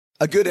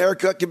A good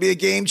haircut can be a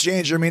game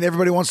changer. I mean,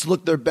 everybody wants to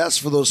look their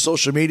best for those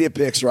social media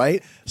pics,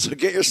 right? So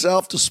get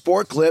yourself to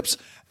Sport Clips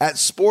at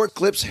Sport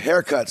Clips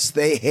Haircuts.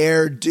 They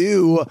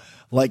hairdo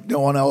like no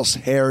one else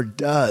hair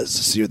does.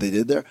 See what they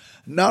did there?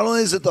 Not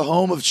only is it the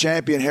home of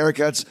champion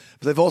haircuts,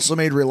 but they've also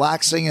made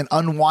relaxing and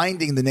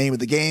unwinding the name of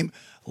the game.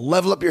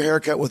 Level up your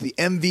haircut with the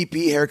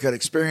MVP haircut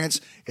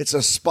experience. It's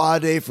a spa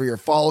day for your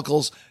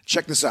follicles.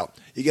 Check this out.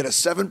 You get a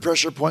 7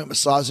 pressure point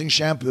massaging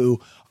shampoo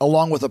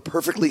along with a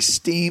perfectly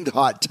steamed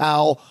hot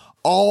towel,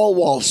 all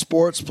while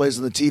sports plays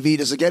on the TV.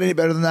 Does it get any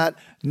better than that?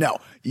 No.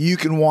 You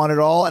can want it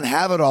all and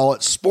have it all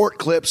at Sport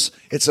Clips.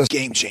 It's a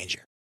game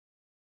changer.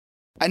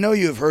 I know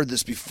you have heard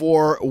this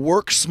before.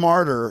 Work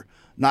smarter,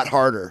 not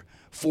harder.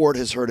 Ford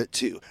has heard it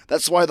too.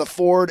 That's why the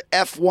Ford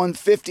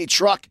F-150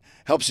 truck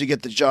helps you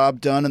get the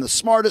job done in the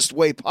smartest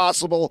way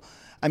possible.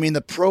 I mean,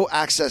 the Pro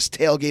Access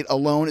tailgate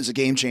alone is a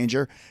game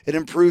changer. It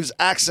improves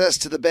access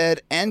to the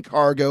bed and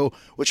cargo,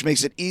 which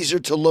makes it easier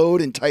to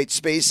load in tight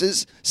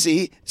spaces.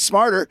 See,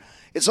 smarter.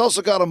 It's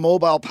also got a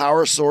mobile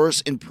power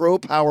source in Pro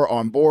Power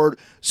on board,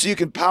 so you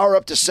can power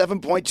up to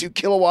 7.2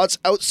 kilowatts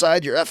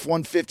outside your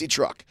F-150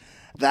 truck.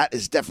 That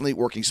is definitely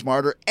working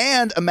smarter.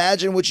 And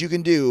imagine what you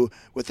can do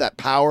with that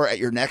power at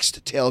your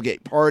next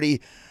tailgate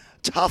party.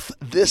 Tough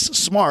this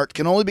smart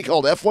can only be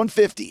called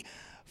F-150.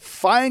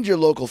 Find your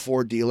local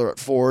Ford dealer at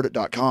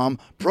Ford.com.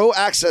 Pro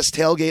Access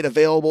tailgate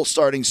available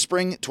starting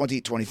spring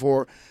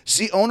 2024.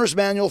 See owner's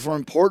manual for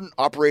important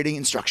operating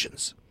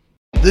instructions.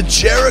 The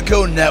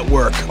Jericho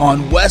Network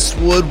on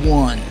Westwood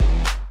One.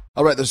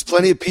 All right, there's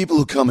plenty of people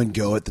who come and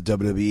go at the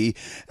WWE,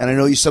 and I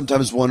know you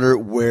sometimes wonder,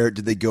 where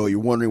did they go? You're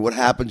wondering what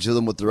happened to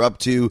them, what they're up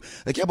to.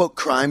 Like, how about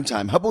Crime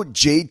Time? How about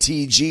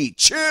JTG?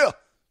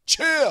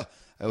 Cheer!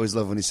 I always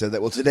love when he said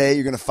that. Well, today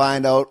you're going to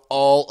find out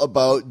all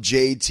about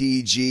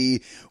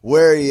JTG,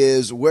 where he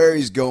is, where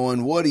he's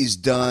going, what he's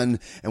done,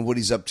 and what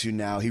he's up to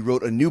now. He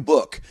wrote a new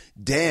book.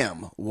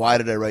 Damn, why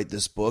did I write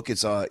this book?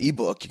 It's an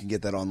ebook. You can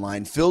get that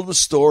online, filled with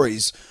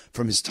stories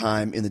from his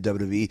time in the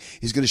WWE.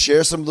 He's going to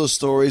share some of those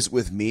stories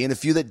with me and a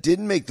few that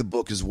didn't make the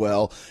book as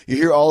well. You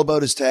hear all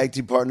about his tag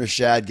team partner,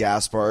 Shad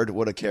Gaspard,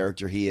 what a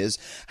character he is,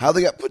 how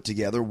they got put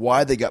together,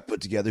 why they got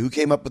put together, who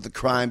came up with the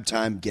Crime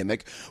Time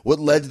gimmick, what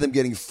led to them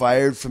getting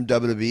fired from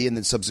WWE and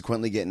then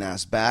subsequently getting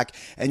asked back.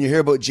 And you hear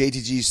about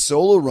JTG's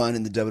solo run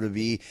in the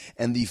WWE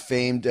and the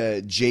famed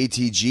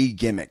JTG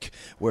gimmick,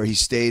 where he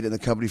stayed in the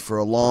company for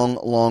a long,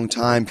 long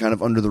time, kind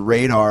of under the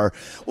radar.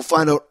 We'll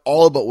find out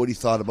all about what he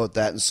thought about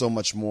that and so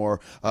much more.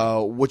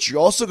 What you're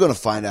also going to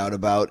find out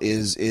about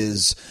is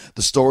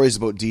the stories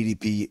about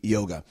DDP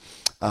Yoga.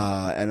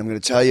 And I'm going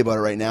to tell you about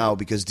it right now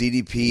because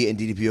DDP and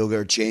DDP Yoga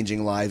are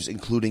changing lives,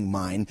 including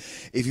mine.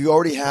 If you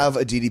already have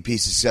a DDP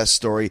success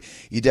story,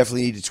 you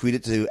definitely need to tweet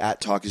it to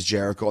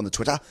 @TalkIsJericho on the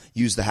Twitter.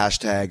 Use the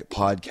hashtag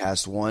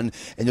podcast1,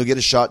 and you'll get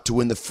a shot to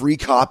win the free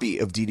copy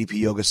of DDP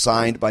Yoga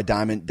signed by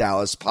Diamond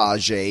Dallas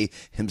Page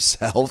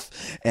himself.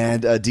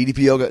 And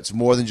DDP Yoga, it's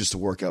more than just a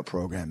workout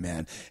program,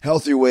 man.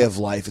 Healthier way of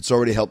life. It's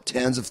already helped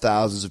tens of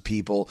thousands of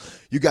people.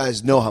 You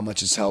guys know how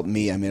much it's helped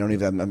me. I mean,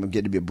 I'm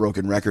getting to be a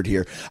broken record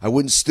here. I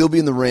wouldn't still be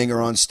in the ring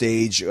or on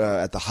stage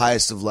at the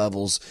highest of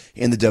levels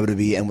in the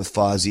WWE and with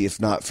Fozzy if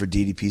not for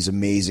DDP's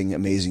amazing,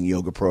 amazing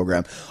yoga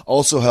program.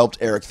 Also helped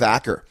Eric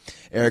Thacker.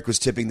 Eric was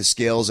tipping the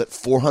scales at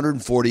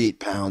 448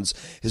 pounds.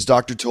 His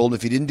doctor told him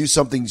if he didn't do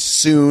something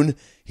soon,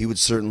 he would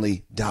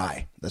certainly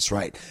die. That's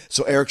right.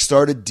 So Eric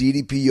started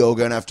DDP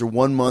Yoga, and after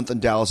 1 month in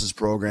Dallas's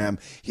program,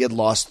 he had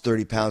lost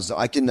 30 pounds. Now,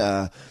 I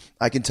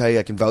can tell you,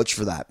 I can vouch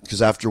for that,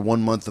 because after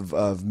 1 month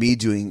of me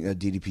doing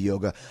DDP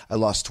Yoga, I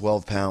lost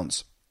 12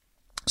 pounds.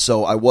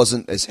 So I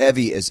wasn't as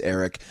heavy as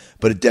Eric,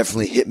 but it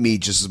definitely hit me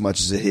just as much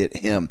as it hit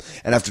him.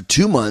 And after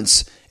 2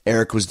 months,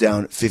 Eric was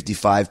down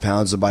 55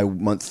 pounds, and by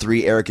month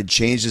 3, Eric had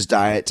changed his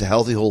diet to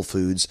healthy whole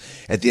foods.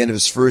 At the end of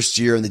his first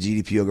year in the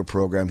DDP Yoga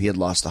program, he had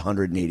lost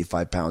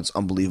 185 pounds.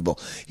 Unbelievable.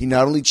 He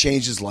not only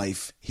changed his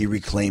life, he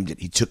reclaimed it.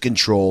 He took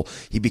control.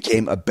 He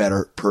became a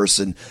better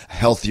person, a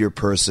healthier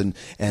person,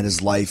 and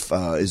his life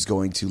is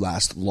going to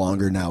last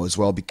longer now as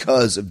well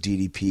because of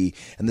DDP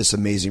and this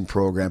amazing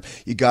program.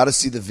 You got to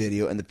see the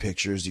video and the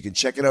pictures. You can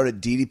check it out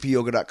at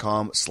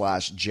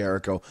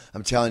ddpyoga.com/Jericho.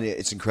 I'm telling you,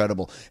 it's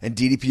incredible. And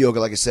DDP Yoga,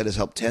 like I said, has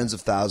helped tens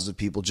of thousands of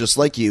people just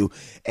like you.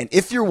 And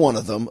if you're one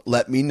of them,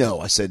 let me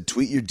know. I said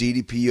tweet your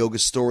DDP Yoga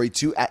story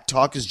to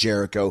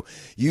 @TalkIsJericho.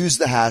 Use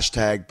the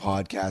hashtag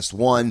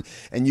podcast1,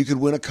 and you could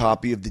win a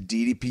copy of the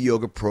DDP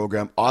Yoga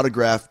program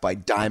autographed by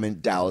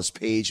Diamond Dallas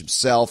Page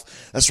himself.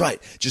 That's right.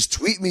 Just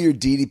tweet me your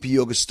DDP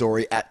Yoga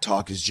story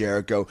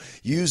 @TalkIsJericho.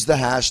 Use the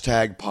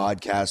hashtag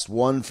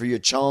podcast1 for your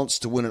chance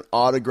to win an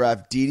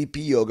autographed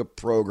DDP Yoga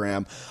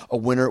program. A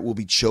winner will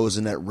be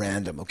chosen at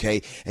random,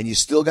 okay? And you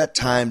still got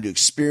time to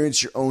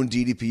experience your own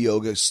DDP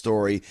Yoga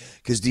story,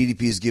 because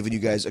DDP has given you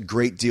guys a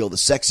great deal. The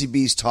Sexy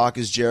Beast Talk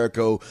is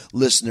Jericho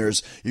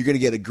listeners, you're going to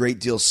get a great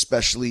deal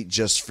specially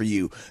just for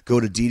you. Go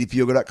to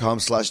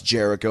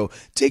ddpyoga.com/Jericho.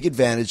 Take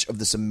advantage of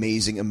this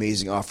amazing,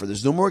 amazing offer.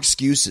 There's no more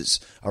excuses,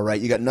 all right?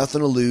 You got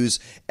nothing to lose,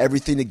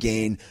 everything to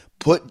gain.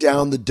 Put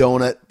down the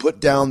donut,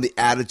 put down the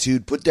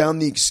attitude, put down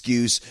the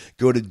excuse.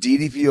 Go to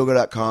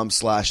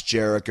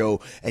ddpyoga.com/Jericho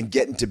and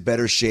get into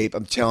better shape.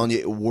 I'm telling you,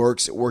 it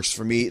works. It works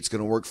for me. It's going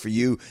to work for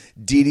you.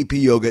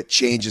 DDP Yoga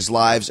changes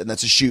lives, and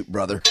that's a shoot,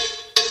 brother.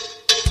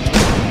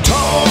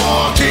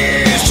 Talk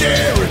is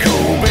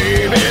Jericho,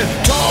 baby.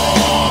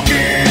 Talk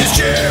is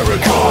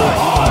Jericho.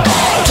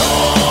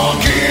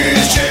 Talk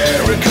is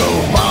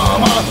Jericho,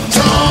 mama.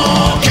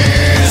 Talk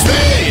is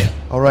me.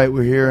 All right,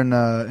 we're here in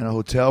a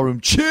hotel room.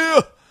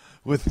 Chill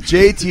with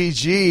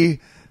JTG.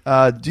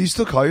 Do you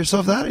still call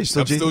yourself that? Are you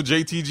still I'm still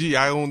JTG.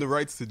 I own the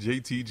rights to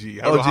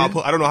JTG. I Oh, don't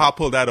know how I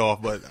pulled that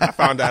off, but I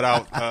found that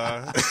out.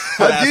 How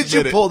did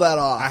you pull that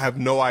off? I have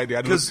no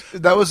idea. Because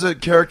that was a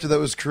character that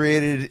was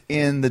created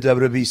in the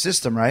WWE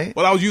system, right?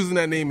 Well, I was using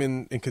that name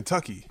in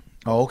Kentucky.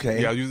 Oh,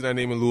 okay. Yeah, I was using that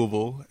name in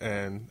Louisville,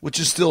 and Which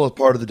is still a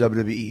part of the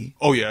WWE.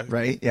 oh yeah,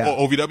 Right? Yeah.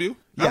 Oh, OVW?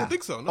 Yeah. I don't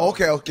think so. No.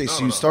 Okay. No, So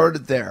no, you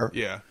started there.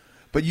 Yeah.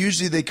 But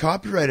usually they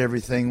copyright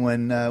everything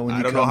when you I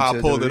don't come know how to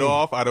I pulled it WWE.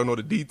 off. I don't know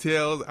the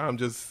details. I'm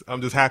just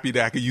happy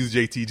that I could use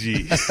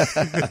JTG.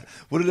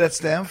 What did that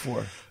stand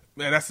for?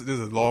 Man, there's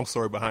a long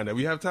story behind that.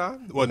 We have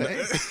time? Well,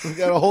 Hey, we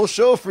got a whole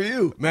show for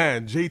you.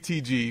 man,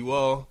 JTG.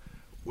 Well,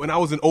 when I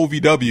was in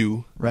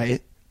OVW,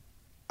 Right?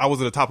 I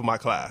was at the top of my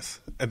class,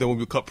 and then when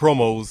we cut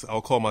promos, I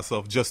would call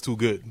myself Just Too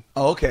Good.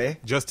 Oh, okay.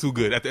 Just Too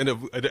Good. At the end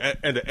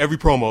of every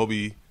promo, will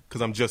be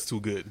because I'm just too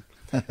good.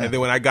 And then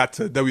when I got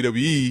to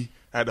WWE,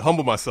 I had to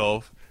humble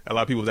myself. A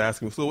lot of people was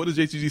asking me, so what does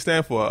JTG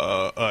stand for?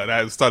 And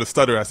I started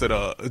stuttering. I said,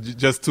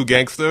 just too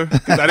gangster.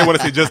 Because I didn't want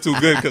to say just too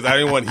good because I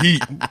didn't want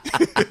heat.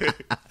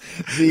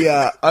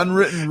 The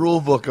unwritten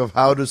rule book of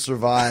how to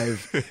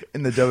survive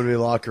in the WWE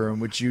locker room,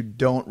 which you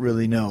don't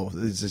really know.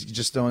 You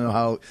just don't know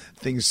how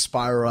things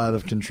spiral out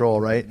of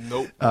control, right?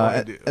 Nope, no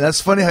idea. And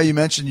that's funny how you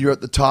mentioned you're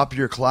at the top of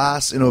your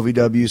class in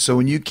OVW. So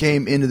when you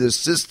came into this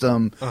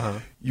system,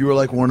 you were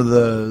like one of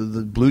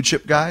the blue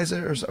chip guys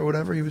or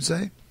whatever you would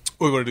say?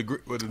 Wait,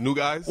 what the new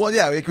guys? Well,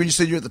 yeah, like when you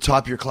said you're at the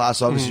top of your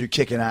class, obviously you're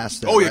kicking ass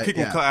there, Oh yeah, right?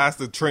 kicking class.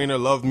 The trainer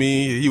loved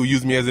me. He would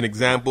use me as an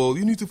example.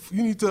 You need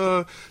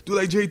to do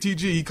like JTG.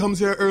 He comes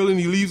here early and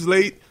he leaves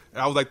late.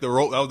 I was like the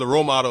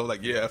role model.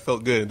 Like, yeah, I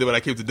felt good. And then when I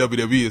came to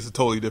WWE, it's a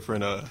totally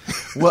different.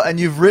 Well, and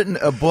you've written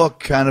a book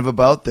kind of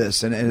about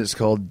this, and it's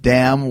called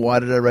 "Damn, Why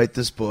Did I Write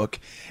This Book?"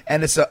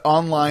 And it's an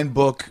online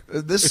book.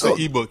 It's an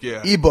ebook,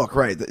 yeah. Ebook,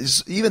 right?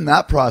 Even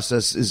that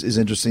process is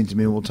interesting to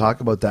me. We'll talk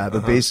about that.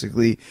 But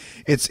basically,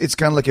 it's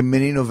kind of like a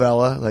mini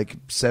novella, like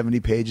 70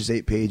 pages,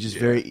 8 pages,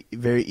 very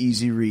very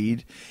easy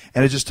read,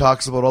 and it just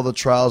talks about all the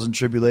trials and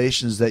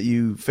tribulations that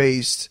you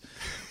faced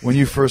when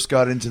you first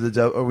got into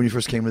when you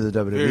first came to the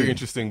WWE. Very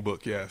interesting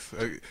book, yes.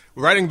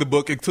 Writing the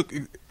book, it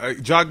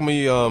jogged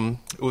me.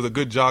 It was a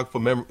good jog for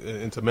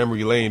into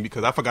memory lane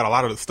because I forgot a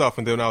lot of the stuff,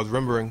 and then I was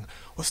remembering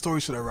what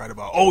story should I write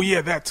about. Oh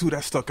yeah, that too,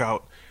 that stuck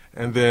out.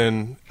 And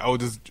then I was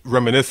just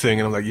reminiscing,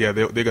 and I'm like, yeah,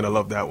 they're gonna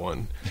love that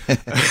one.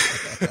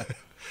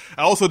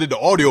 I also did the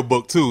audio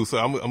book too, so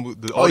I'm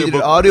the audio you did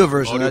book, audio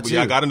version, that too.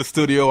 Yeah, I got in the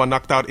studio. I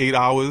knocked out 8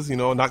 hours.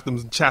 Knocked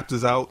them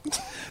chapters out.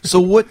 So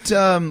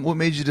what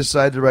made you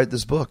decide to write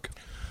this book?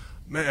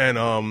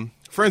 Man,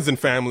 friends and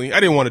family. I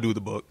didn't want to do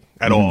the book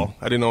at all.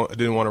 I didn't want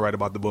to write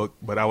about the book,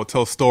 but I would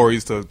tell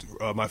stories to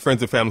my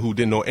friends and family who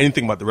didn't know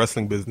anything about the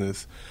wrestling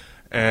business,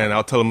 and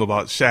I'll tell them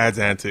about Shad's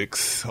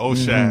antics. Oh,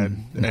 Shad,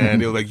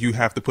 and they were like, "You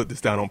have to put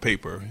this down on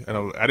paper." And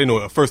I didn't know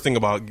the first thing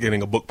about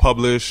getting a book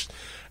published,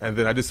 and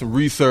then I did some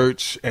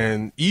research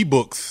and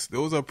ebooks.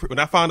 When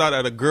I found out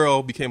that a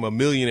girl became a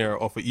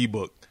millionaire off an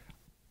ebook.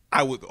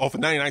 I would offer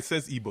 99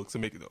 cents ebooks to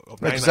make it. Right,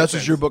 because that's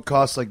what your book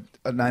cost, like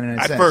 99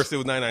 cents. At first, it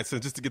was 99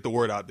 cents just to get the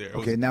word out there.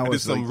 Okay, now I did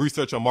it's some like-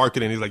 research on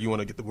marketing. He's like, you want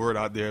to get the word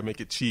out there,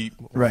 make it cheap.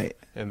 Right.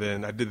 And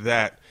then I did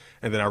that,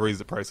 and then I raised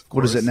the price, of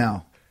What is course. it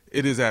now?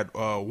 It is at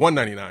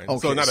 $1.99,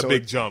 Okay, so not a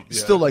big jump. It's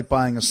Yeah. still like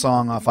buying a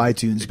song off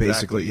iTunes, Exactly.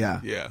 basically. Yeah.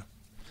 Yeah.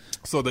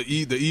 So the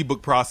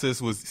ebook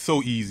process was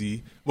so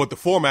easy, but the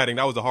formatting,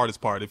 that was the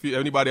hardest part. If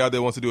anybody out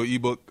there wants to do an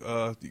ebook,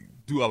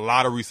 do a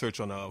lot of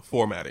research on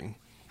formatting.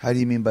 How do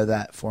you mean by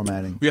that,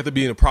 formatting? We have to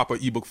be in a proper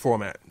ebook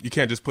format. You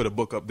can't just put a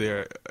book up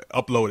there,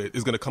 upload it.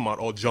 It's going to come out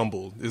all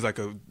jumbled. It's like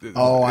a Oh, it's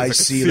I like a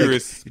see.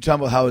 serious- Like, you're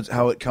talking about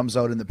how it comes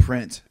out in the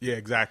print. Yeah,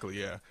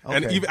 exactly. Yeah,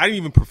 and Okay. I didn't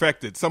even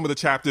perfect it. Some of the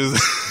chapters,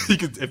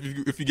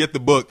 if you get the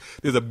book,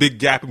 there's a big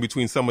gap in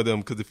between some of them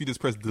because if you just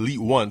press delete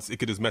once, it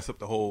could just mess up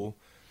the whole.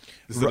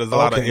 So there's a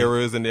lot of Okay.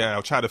 errors in there.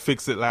 I'll try to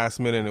fix it last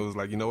minute, and it was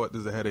like, you know what?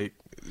 There's a headache.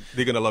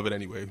 They're gonna love it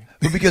anyway.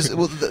 But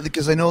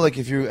because I know, like,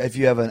 if you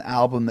have an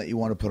album that you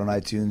want to put on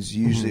iTunes,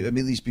 usually, I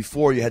mean, at least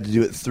before you had to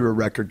do it through a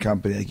record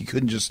company. Like, you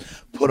couldn't just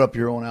put up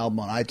your own album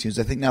on iTunes.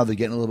 I think now they're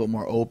getting a little bit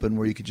more open,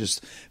 where you could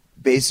just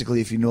basically,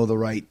 if you know the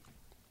right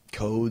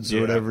codes or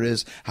Yeah. whatever it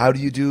is, how do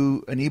you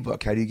do an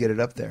ebook? How do you get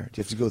it up there? Do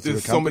you have to go through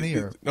a company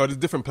or? No, there's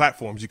different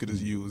platforms you could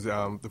just use.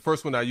 The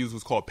first one I used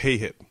was called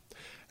PayHip,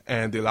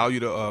 and they allow you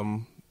to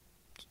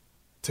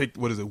take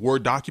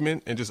Word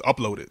document and just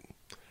upload it,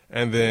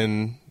 and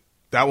then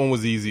That one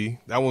was easy.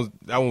 That one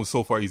was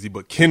so far easy.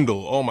 But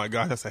Kindle, oh my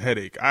God, that's a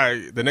headache.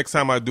 The next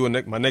time I do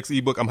my next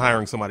ebook, I'm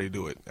hiring somebody to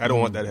do it. I don't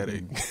want that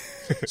headache.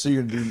 So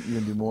you're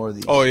gonna do more of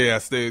these. Oh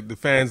yes, the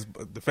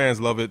fans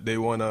love it.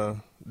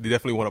 They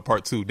definitely want a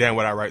part 2. Dan,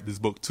 would I write this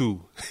book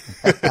too?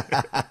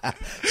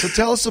 So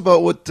tell us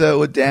about what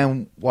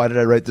Dan. Why did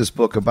I write this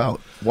book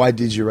about? Why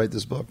did you write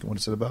this book? What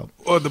is it about?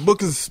 Well, the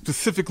book is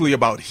specifically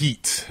about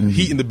heat,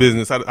 heat in the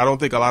business. I don't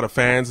think a lot of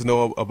fans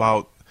know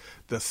about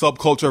the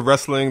subculture of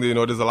wrestling. You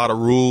know, there's a lot of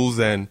rules,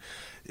 and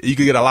you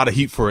can get a lot of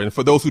heat for it. And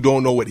for those who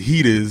don't know what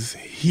heat is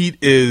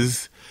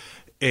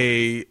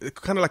a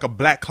kind of like a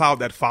black cloud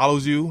that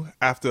follows you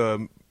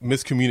after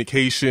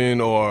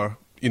miscommunication or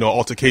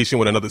altercation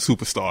with another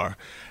superstar,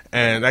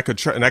 and that could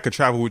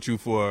travel with you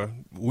for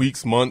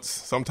weeks, months,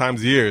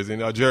 sometimes years.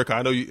 Jericho,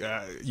 I know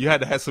you had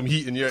to have some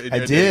heat in your. I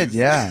did, days.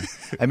 Yeah.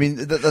 I mean,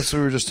 that's what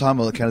we were just talking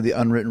about, kind of the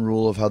unwritten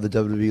rule of how the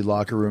WWE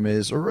locker room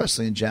is, or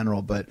wrestling in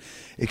general, but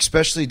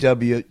especially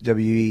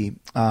WWE,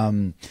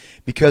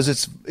 because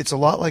it's a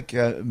lot like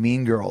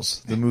Mean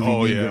Girls, the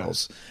movie Mean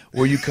Girls,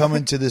 where you come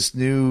into this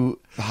new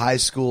high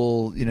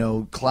school,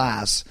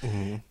 class,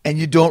 and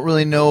you don't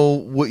really know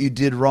what you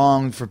did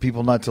wrong for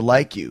people not to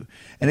like you,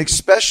 and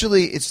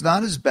especially it's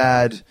not as bad.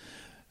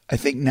 I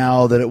think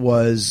now that it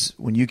was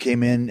when you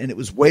came in, and it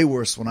was way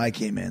worse when I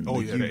came in.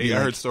 Oh I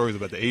heard stories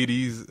about the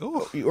 '80s,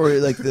 or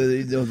like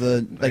the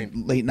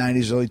late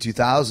 '90s, early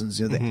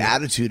 2000s. The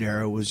Attitude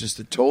Era was just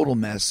a total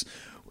mess.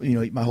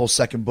 My whole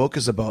second book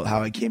is about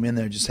how I came in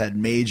there, just had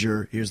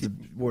major. Here's the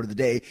word of the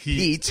day: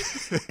 heat,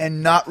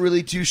 and not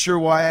really too sure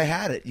why I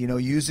had it.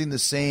 Using the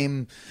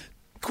same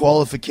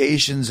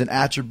qualifications and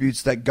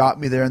attributes that got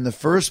me there in the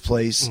first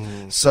place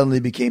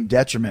suddenly became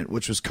detriment,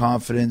 which was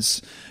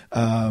confidence,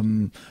 a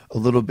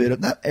little bit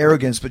of not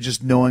arrogance, but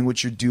just knowing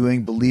what you're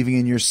doing, believing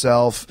in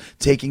yourself,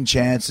 taking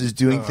chances,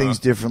 doing things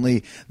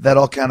differently. That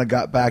all kind of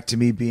got back to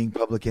me being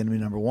public enemy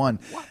number one.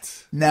 What?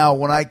 Now,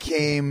 when I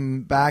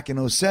came back in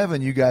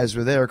 2007, you guys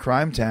were there,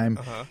 Crime Time.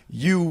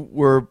 You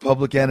were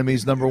public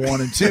enemies number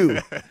 1 and 2.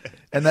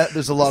 And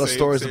there's a lot of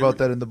stories about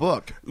that in the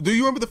book. Do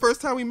you remember the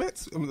first time we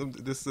met?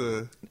 This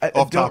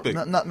off topic.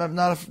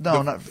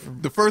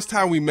 The first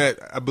time we met,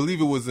 I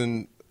believe it was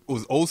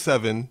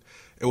 2007.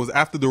 It was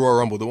after the Royal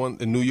Rumble, the one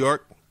in New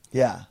York.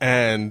 Yeah.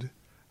 And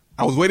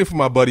I was waiting for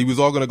my buddy. We was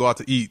all going to go out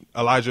to eat.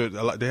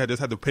 They had just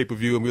had the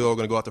pay-per-view, and we were all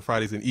going to go out to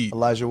Fridays and eat.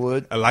 Elijah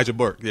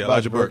Burke. Yeah,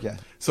 Elijah Burke. Yeah.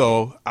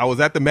 So I was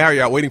at the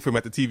Marriott waiting for him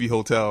at the TV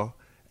hotel.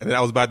 And then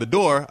I was by the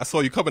door. I saw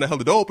you coming. I held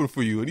the door open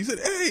for you. And he said,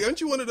 "Hey,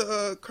 aren't you one of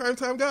the Crime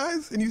Time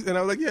guys?" And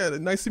I was like, "Yeah,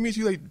 nice to meet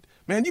you." Like,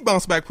 man, you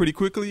bounced back pretty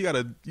quickly. You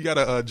got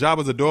a job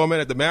as a doorman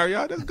at the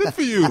Marriott. That's good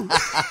for you.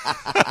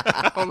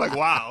 I was like,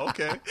 wow,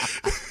 okay.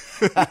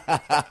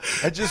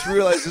 I just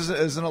realized,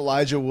 isn't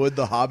Elijah Wood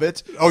the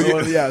Hobbit? Oh,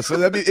 yeah. Yeah, so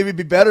it would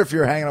be better if you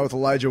were hanging out with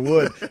Elijah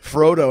Wood.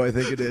 Frodo, I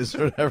think it is,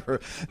 or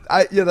whatever.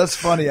 That's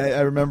funny.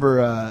 I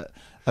remember...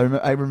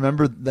 I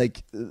remember,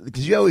 like,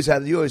 because you always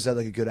had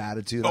like a good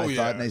attitude. I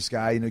thought nice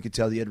guy. You could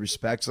tell you had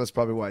respect. So that's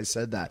probably why I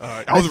said that.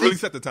 I was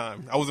released at the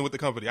time. I wasn't with the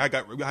company. I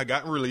got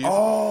released,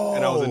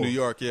 and I was in New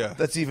York. Yeah,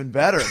 that's even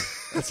better.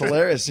 That's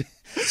hilarious.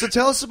 So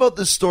tell us about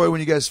this story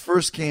when you guys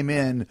first came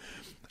in.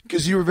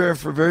 Because you were there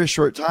for a very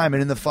short time,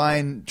 and in the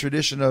fine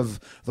tradition of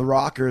the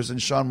Rockers,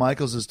 and Shawn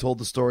Michaels has told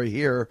the story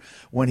here,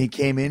 when he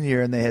came in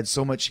here and they had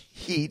so much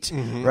heat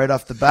right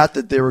off the bat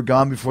that they were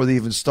gone before they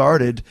even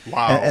started.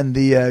 Wow. And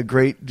the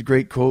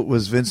great quote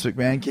was Vince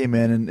McMahon came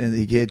in and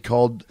he had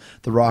called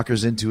the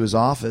Rockers into his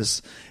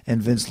office,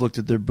 and Vince looked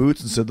at their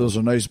boots and said, "Those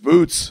are nice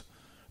boots.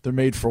 They're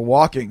made for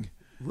walking."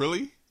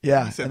 Really?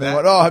 Yeah. He said and that? they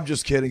went, "Oh, I'm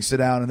just kidding. Sit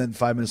down." And then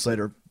 5 minutes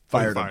later,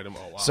 fired him.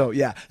 Oh, wow. So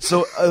yeah.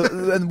 So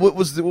and what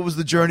was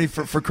the journey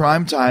for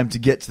Crime Time to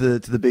get to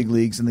the big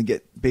leagues and then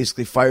get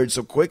basically fired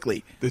so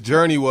quickly? The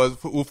journey was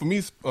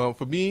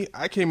for me.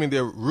 I came in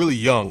there really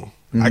young.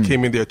 I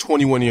came in there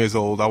 21 years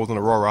old. I was on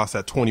the Raw roster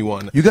at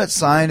 21. You got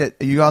signed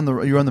you were on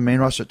the main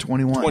roster at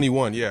 21.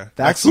 21, yeah.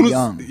 That's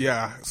young.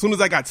 As soon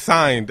as I got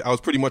signed, I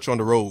was pretty much on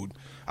the road.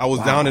 I was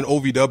down in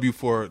OVW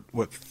for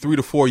 3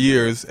 to 4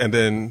 years, and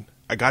then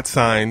I got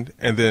signed,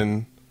 and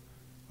then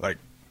like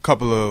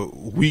couple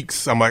of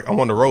weeks, I'm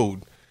on the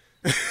road.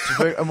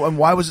 And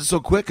why was it so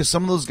quick? Because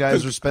some of those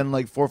guys were spending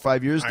like 4 or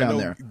 5 years down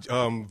there.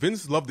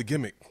 Vince loved the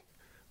gimmick.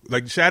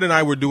 Like Shad and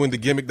I were doing the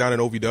gimmick down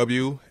in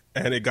OVW,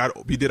 and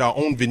we did our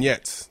own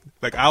vignettes.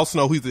 Like Al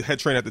Snow, he's the head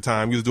trainer at the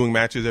time. He was doing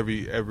matches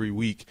every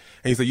week,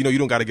 and he said, you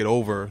don't got to get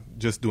over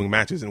just doing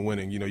matches and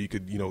winning. You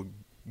could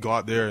go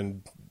out there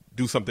and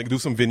do some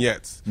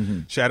vignettes.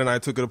 Shad and I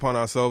took it upon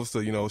ourselves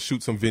to,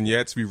 shoot some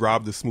vignettes. We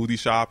robbed the smoothie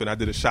shop, and I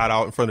did a shout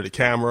out in front of the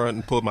camera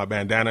and pulled my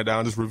bandana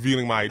down, just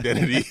revealing my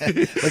identity.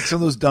 Like some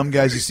of those dumb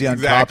guys you see on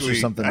Cops or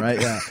something,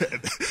 right? Yeah.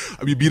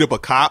 We beat up a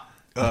cop.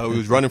 We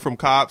was running from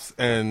cops,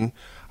 and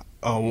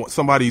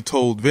somebody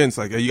told Vince,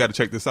 like, "Hey, you got to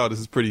check this out. This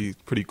is pretty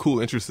cool,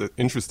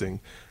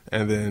 interesting."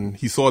 And then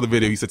he saw the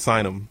video. He said,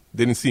 "Sign him."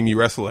 Didn't see me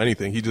wrestle or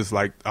anything. He just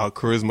liked our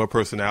charisma,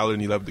 personality,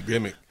 and he loved the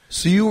gimmick.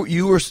 So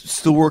you were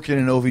still working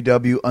in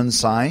OVW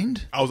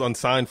unsigned? I was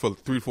unsigned for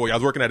 3 to 4 years. I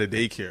was working at a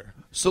daycare.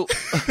 So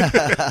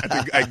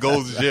at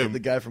Gold's Gym. the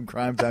guy from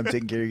Crime Time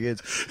taking care of your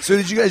kids. So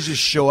did you guys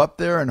just show up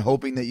there and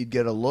hoping that you'd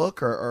get a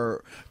look,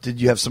 or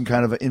did you have some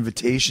kind of an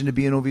invitation to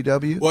be in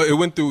OVW? Well, it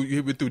went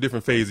through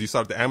different phases. You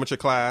started the amateur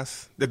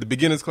class, the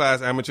beginners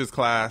class, amateurs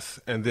class,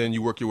 and then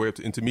you work your way up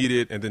to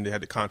intermediate, and then they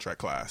had the contract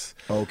class.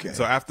 Okay.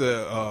 So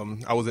after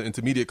I was in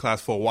intermediate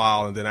class for a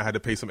while, and then I had to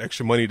pay some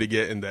extra money to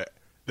get in the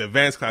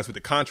advanced class with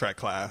the contract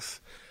class.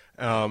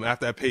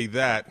 After I paid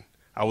that,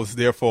 I was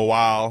there for a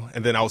while,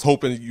 and then I was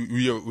hoping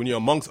when you're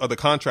amongst other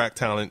contract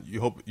talent,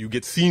 you hope you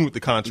get seen with the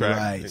contract,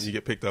 Right. and you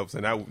get picked up.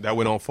 And that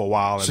went on for a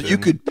while. So and you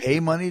then- could pay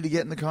money to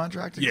get in the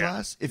contracting Yeah.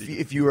 class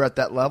if you were at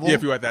that level? yeah,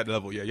 if you were at that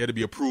level, yeah, you had to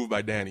be approved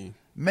by Danny.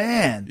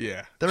 Man,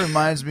 Yeah. that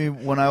reminds me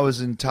when I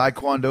was in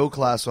Taekwondo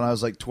class when I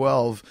was like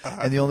 12,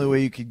 and the only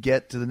way you could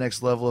get to the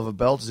next level of a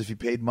belt is if you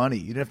paid money.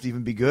 You didn't have to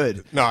even be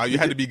good. No, you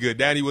had to be good.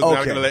 Danny was not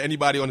Okay. going to let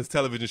anybody on his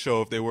television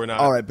show if they were not.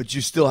 All right, but you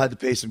still had to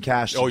pay some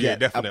cash to Oh, yeah, get up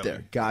definitely.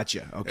 there.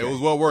 Gotcha. Okay. It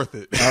was well worth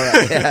it. All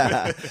right.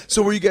 Yeah.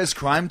 So were you guys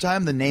Crime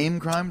Time? The name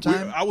Crime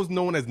Time? I was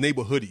known as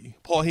Neighbor Hoodie.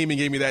 Paul Heyman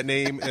gave me that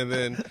name, and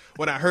then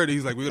when I heard it,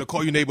 he's like, "We're gonna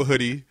call you Neighbor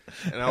Hoodie,"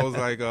 and I was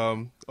like,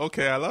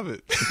 "Okay, I love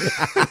it."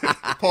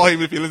 Paul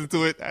Heyman, if you listen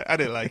to it, I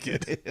didn't like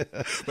it,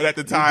 but at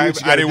the time,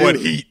 what you I didn't gotta want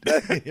do. heat.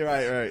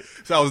 Right.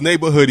 So I was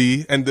Neighbor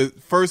Hoodie, and the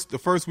first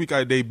week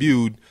I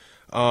debuted,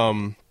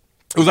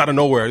 it was out of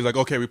nowhere. He's like,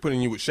 "Okay, we're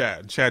putting you with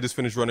Shad." Shad just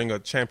finished running a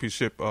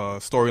championship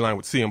storyline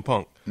with CM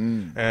Punk,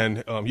 and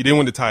he didn't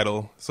win the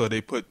title, so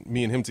they put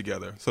me and him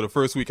together. So the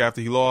first week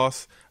after he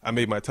lost, I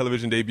made my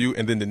television debut,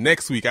 and then the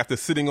next week, after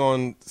sitting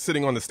on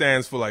the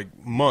stands for like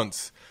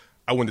months,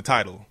 I won the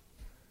title.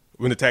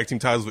 Win the tag team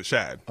titles with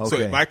Shad. Okay.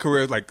 So my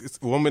career is like, it's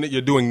 1 minute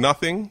you're doing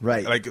nothing,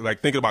 Right.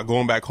 Like thinking about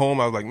going back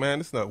home. I was like, man,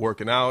 it's not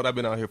working out. I've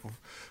been out here for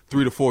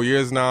 3 to 4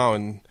 years now,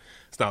 and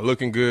it's not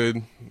looking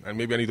good. And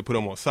maybe I need to put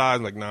on more size.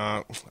 I'm like,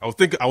 nah.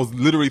 I was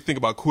literally thinking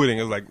about quitting.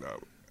 It was like,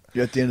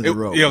 You're at the end of the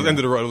road. Yeah, it was the end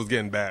of the road. It was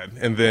getting bad.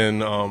 And then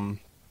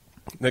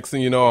next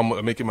thing you know,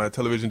 I'm making my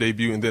television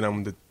debut, and then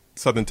I'm the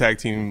Southern Tag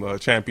Team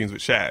Champions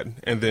with Shad.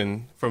 And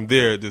then from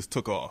there, it just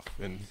took off.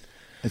 And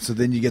And so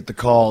then you get the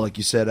call, like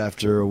you said,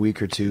 after a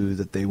week or two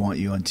that they want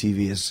you on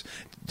TV.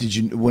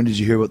 When did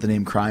you hear about the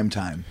name Crime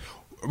Time?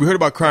 we heard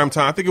about Crime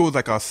Time. I think it was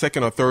like our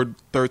second or third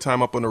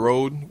time up on the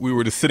road. We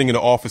were just sitting in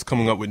the office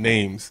coming up with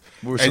names.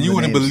 What were some And of you the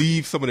wouldn't names?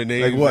 believe some of the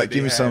names. Like what? that they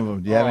Give me had. some of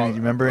them. Do you have any? Do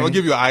you remember I'll any?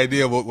 give you an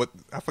idea of what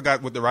I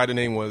forgot what the writer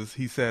name was.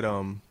 He said,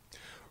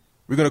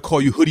 we're going to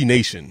call you Hoodie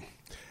Nation.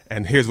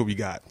 And here's what we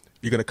got.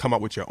 You're going to come out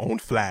with your own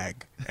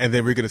flag, and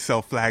then we're going to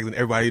sell flags, and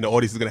everybody in the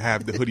audience is going to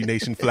have the Hoodie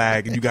Nation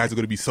flag, and you guys are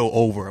going to be so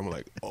over. I'm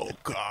like, oh,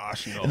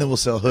 gosh, no. And then we'll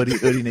sell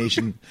Hoodie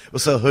Nation. We'll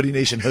sell Hoodie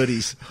Nation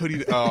hoodies.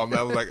 Hoodie, I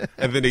was like,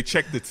 and then they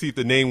checked to see if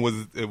the name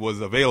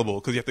was available,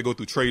 because you have to go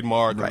through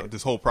trademark, Right.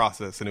 this whole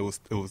process, and it was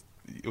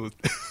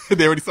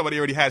somebody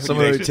already had Hoodie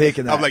Someone already Nation.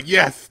 taken that. I'm like,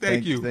 yes,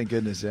 thank you. Thank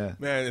goodness, yeah.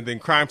 Man, and then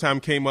Crime Time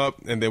came up,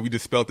 and then we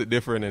just spelt it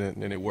different,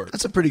 and it worked.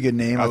 That's a pretty good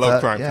name. I love thought.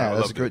 Crime Time. Yeah, I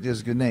that's loved a it. good.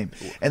 That's a good name.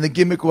 And the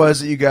gimmick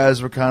was that you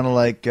guys were kind of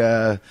like,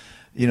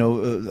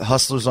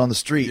 hustlers on the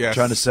street, Yes.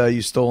 trying to sell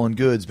you stolen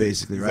goods,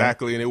 basically, right?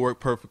 Exactly, and it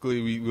worked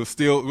perfectly. We were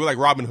like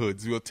Robin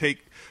Hoods. We'll take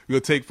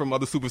from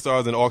other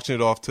superstars and auction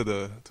it off to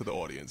the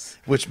audience.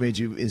 Which made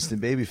you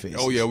instant babyface.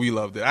 Oh yeah, we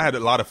loved it. I had a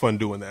lot of fun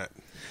doing that.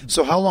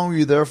 So how long were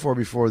you there for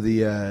before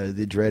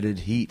the dreaded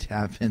heat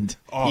happened?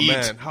 Oh Heat.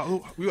 man,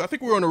 I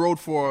think we were on the road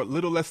for a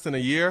little less than a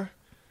year,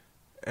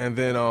 and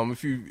then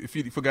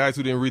for guys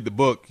who didn't read the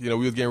book, we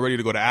was getting ready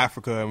to go to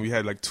Africa, and we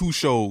had like 2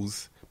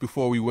 shows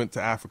before we went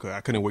to Africa.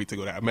 I couldn't wait to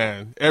go to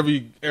Man,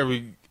 every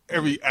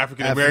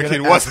African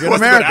American wants to go to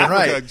African-American,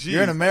 Africa. right? Jeez.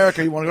 You're in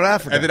America, you want to go to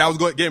Africa. And then I was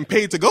getting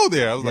paid to go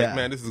there. I was Yeah. like,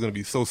 man, this is going to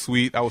be so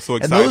sweet. I was so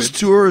And excited. those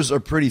tours are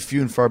pretty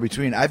few and far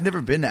between. I've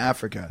never been to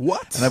Africa.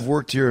 What? And I've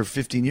worked here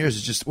 15 years.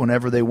 It's just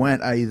whenever they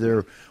went, I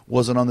either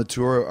wasn't on the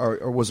tour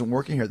or wasn't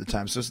working here at the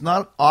time. So it's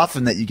not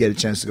often that you get a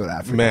chance to go to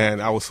Africa. Man,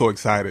 I was so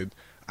excited.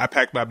 I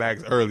packed my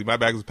bags early. My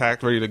bag was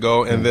packed, ready to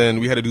go, and then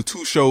we had to do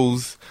 2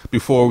 shows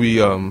before we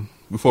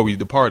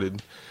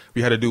departed.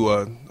 We had to do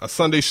a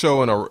Sunday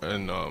show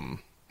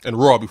and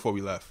Raw before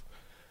we left,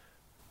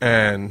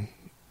 and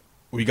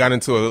we got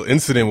into an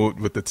incident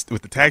with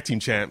the tag team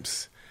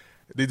champs.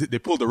 They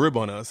pulled the rib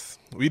on us.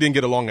 We didn't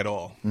get along at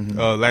all.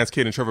 Lance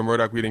Cade and Trevor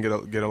Murdoch, we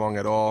didn't get along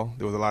at all.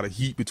 There was a lot of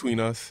heat between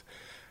us,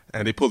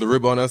 and they pulled the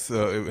rib on us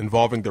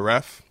involving the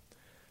ref.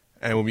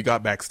 And when we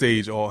got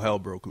backstage, all hell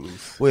broke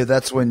loose. Wait,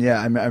 that's when,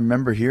 I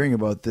remember hearing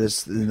about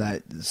this, and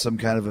that some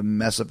kind of a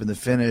mess up in the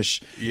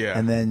finish. Yeah.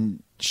 And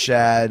then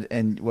Shad,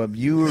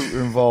 you were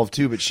involved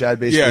too, but Shad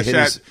basically hit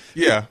his...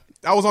 Yeah,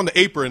 I was on the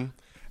apron,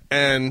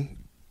 and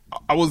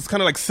I was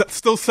kind of like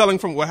still selling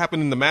from what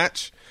happened in the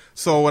match.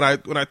 So when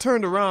I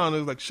turned around, it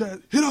was like,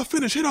 Shad, hit our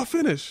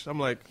finish. I'm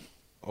like,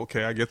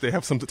 okay, I guess they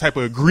have some type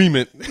of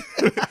agreement.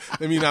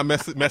 Let me not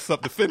mess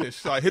up the finish.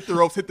 So I hit the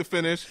ropes, hit the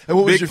finish. And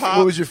what was Big your pop.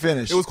 what was your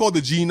finish? It was called the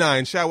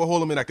G9. Shad would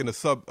hold him in like in a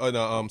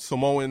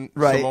Samoan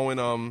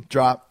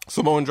Drop.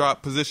 Samoan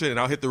drop position, and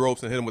I'll hit the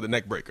ropes and hit him with a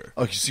neck breaker.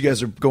 Okay, so you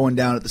guys are going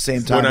down at the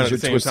same time Going down as at you're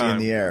the same twisting time.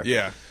 in the air.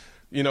 Yeah.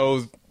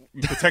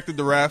 We protected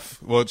the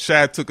ref. Well,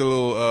 Shad took a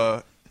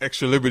little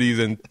extra liberties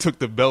and took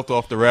the belt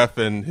off the ref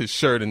and his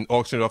shirt and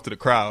auctioned it off to the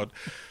crowd.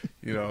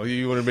 You know,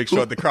 you want to make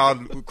sure the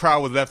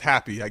crowd was left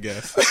happy, I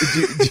guess.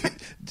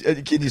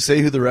 Can you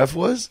say who the ref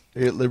was?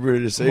 Are you at liberty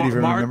to say? Do you even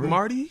remember?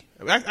 Marty?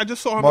 I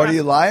just saw him. Marty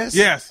Elias?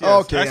 Yes. Oh,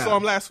 okay. I saw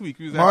him last week.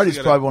 He was Marty's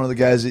probably one of the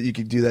guys that you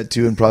could do that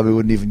to and probably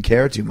wouldn't even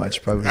care too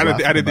much. Probably.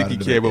 I didn't think he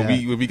cared, but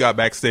when we got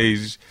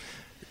backstage,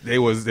 they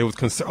was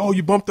concerned. Oh,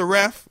 you bumped the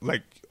ref?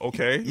 Like,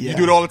 okay. Yeah. You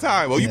do it all the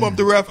time. Oh, you bumped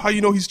the ref? How you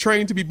know he's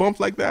trained to be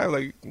bumped like that?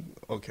 Like,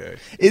 okay.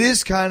 It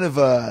is kind of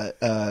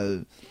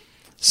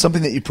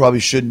something that you probably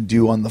shouldn't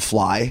do on the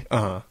fly.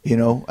 You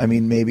know, I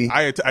mean, maybe.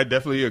 I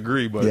definitely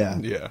agree, but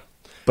yeah.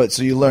 But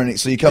so you learn it.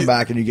 So you come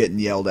back and you're getting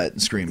yelled at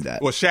and screamed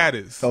at. Well, Shad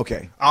is.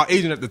 Okay. Our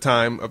agent at the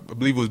time, I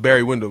believe it was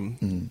Barry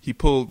Windham, he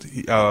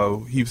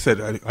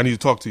said, I need to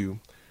talk to you.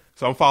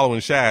 So I'm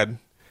following Shad.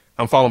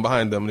 I'm following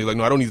behind them. And he's like,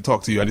 no, I don't need to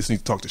talk to you. I just need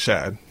to talk to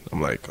Shad.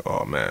 I'm like,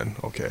 oh, man,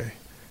 okay.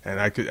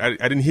 And I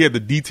didn't hear the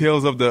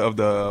details of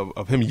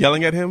him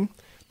yelling at him.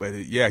 But,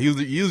 yeah, he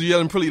was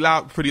yelling pretty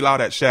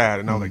loud at Shad.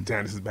 And I was like,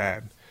 damn, this is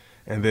bad.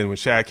 And then when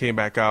Shad came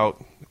back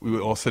out, we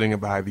were all sitting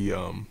by the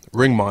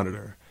ring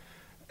monitor.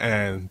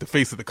 And the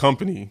face of the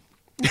company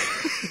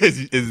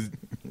is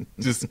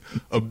just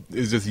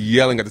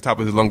yelling at the top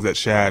of his lungs at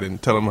Shad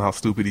and telling him how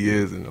stupid he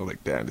is. And I was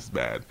like, damn, this is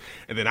bad.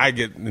 And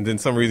then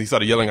some reason he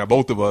started yelling at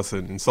both of us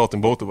and insulting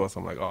both of us.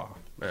 I'm like, oh,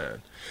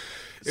 man.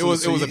 It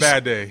was a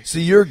bad day. So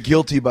you're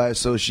guilty by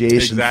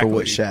association Exactly. for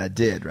what Shad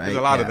did, right? There's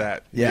a lot of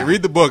that. Yeah. You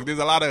read the book. There's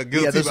a lot of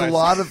guilty. Yeah, there's a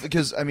lot of,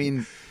 because I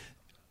mean,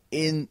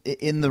 in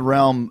the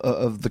realm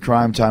of the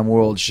crime time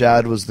world,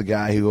 Shad was the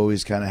guy who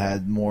always kind of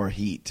had more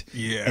heat.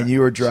 Yeah. And you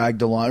were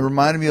dragged along. It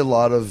reminded me a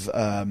lot of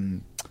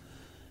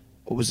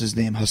what was his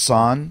name?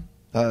 Hassan,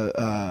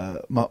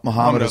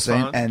 Muhammad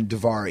Hussein, Hassan? and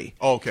Davari.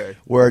 Oh, okay.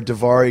 Where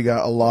Davari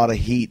got a lot of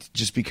heat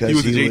just because He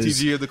was the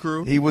JTG of the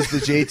crew? He was the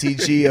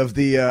JTG of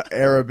the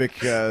Arabic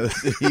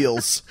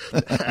heels.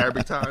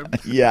 Arabic time.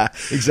 Yeah,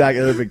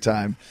 exactly. Arabic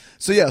time.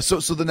 So yeah, so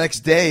the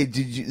next day,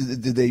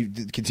 did they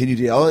continue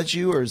to yell at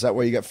you, or is that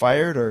why you got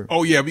fired? Or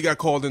Oh yeah, we got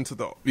called into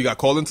the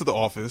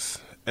office,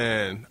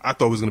 and I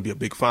thought it was going to be a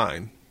big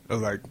fine.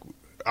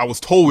 I was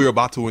told we were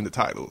about to win the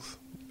titles.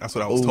 That's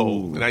what I was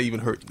told, and I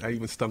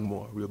even stung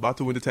more. We were about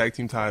to win the tag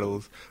team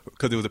titles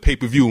because there was a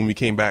pay-per-view when we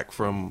came back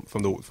from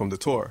the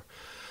tour.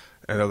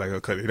 And they're like,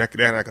 okay,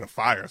 they're not going to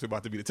fire us. We're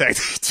about to be the tag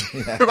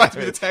team. We're about to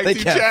be the tag they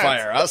team can't champs.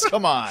 fire us.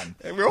 Come on.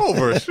 And we're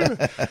over. Sure.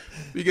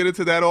 We get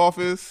into that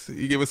office.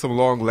 He gave us some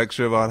long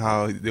lecture about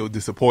how they were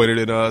disappointed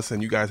in us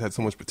and you guys had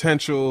so much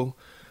potential.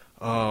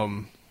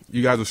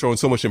 You guys were showing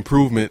so much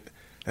improvement.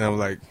 And I was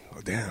like,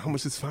 oh, damn, how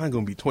much is this fine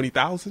going to be?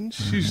 20,000?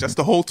 Sheesh, that's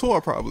the whole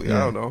tour probably. Yeah. I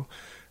don't know.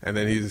 And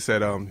then he just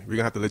said, we're going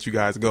to have to let you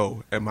guys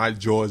go. And my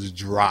jaws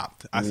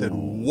dropped. I said,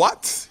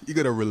 what? You're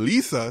going to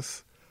release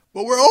us?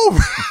 But we're over.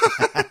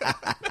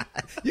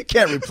 You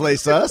can't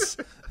replace us.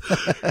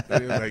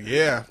 And he was like,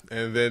 yeah.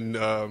 And then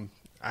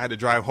I had to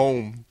drive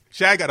home.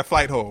 Shad got a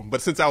flight home.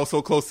 But since I was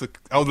so close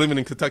I was living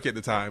in Kentucky at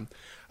the time.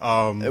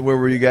 Where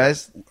were you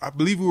guys? I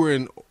believe we were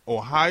in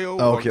Ohio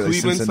or Okay, like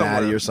Cleveland Cincinnati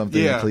somewhere. or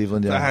something in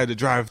Cleveland, yeah. So I had to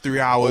drive 3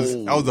 hours.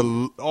 That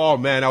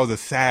was a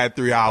sad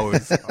 3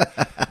 hours.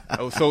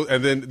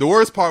 And then the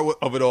worst part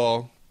of it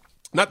all,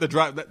 not the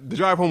drive. The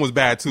drive home was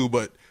bad too,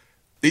 but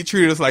they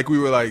treated us like we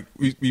were like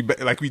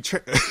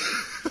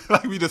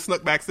we just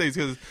snuck backstage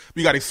because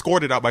we got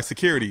escorted out by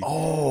security.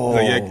 Oh,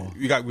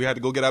 we had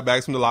to go get our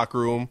bags from the locker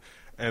room,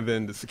 and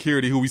then the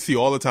security who we see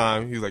all the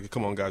time, he's like,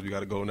 "Come on, guys, we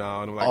got to go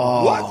now." And I'm like,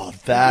 "What?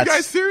 That's... You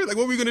guys serious? Like,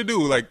 what are we gonna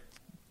do? Like,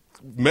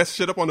 mess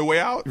shit up on the way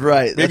out?"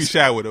 Right. Maybe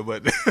Shad would have,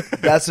 but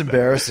that's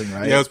embarrassing,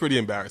 right? Yeah, it was pretty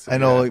embarrassing. I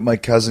know, like my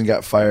cousin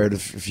got fired a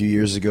few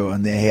years ago,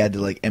 and they had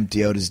to like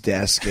empty out his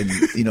desk, and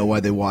you know why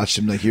they watched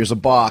him? Like, here's a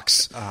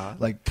box,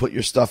 like put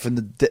your stuff in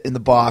the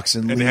box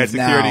and they leave had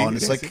security. now. And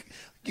it's like,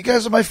 you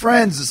guys are my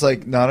friends. It's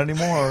like, not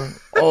anymore.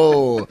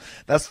 Oh,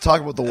 that's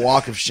talking about the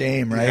walk of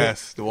shame, right?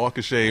 Yes, the walk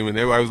of shame, and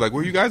everybody was like,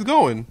 "Where are you guys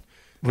going?"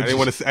 I didn't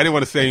want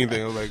to say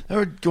anything. I was like,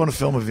 "We're going to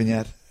film a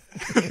vignette."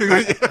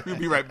 We'll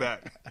be right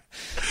back.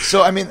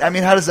 So I mean,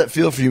 how does that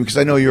feel for you? Because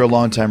I know you're a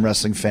longtime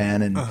wrestling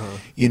fan, and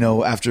you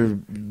know, after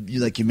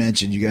like you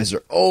mentioned, you guys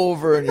are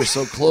over, and you're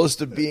so close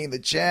to being the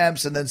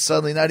champs, and then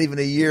suddenly, not even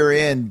a year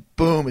in,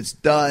 boom, it's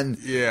done.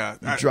 Yeah,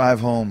 you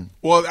drive home.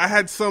 Well, I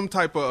had some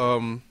type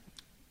of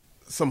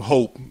some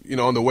hope, you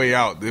know, on the way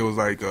out. It was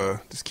like,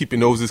 just keep your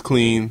noses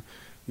clean,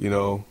 you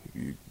know.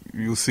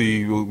 You'll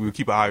see. We'll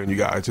keep an eye on you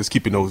guys. Just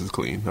keep your noses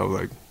clean. I was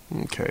like,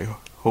 okay.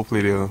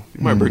 Hopefully they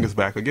might bring us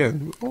back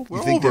again. You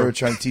think they were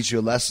trying to teach you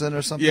a lesson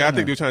or something? Yeah, I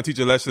think they were trying to teach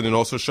a lesson and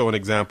also show an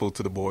example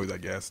to the boys, I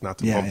guess, not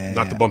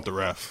to bump the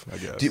ref, I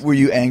guess. Were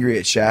you angry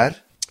at Shad?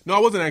 No, I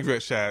wasn't angry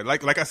at Shad.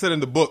 Like I said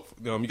in the book,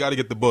 you got to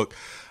get the book.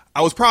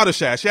 I was proud of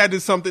Shad. Shad did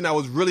something that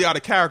was really out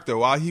of character.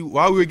 While we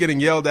were getting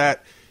yelled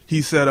at,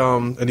 he said,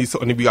 and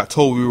we got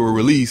told we were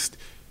released.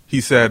 He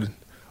said,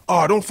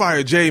 "Oh, don't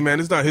fire Jay, man.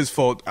 It's not his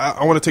fault.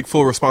 I want to take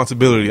full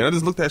responsibility." And I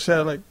just looked at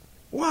Shad like,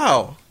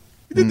 "Wow,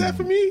 you did that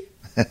for me."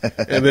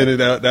 And then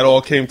that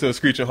all came to a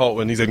screeching halt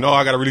when he's like, no,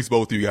 I got to release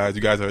both of you guys.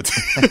 You guys are a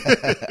team.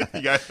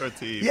 You guys are a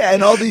team. Yeah,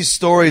 and all these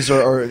stories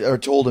are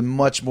told in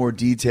much more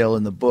detail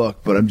in the book,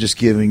 but I'm just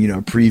giving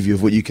a preview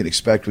of what you can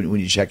expect when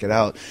you check it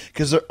out,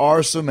 because there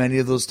are so many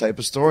of those type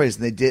of stories,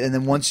 and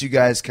then once you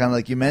guys kind of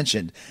like you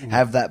mentioned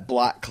have that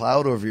black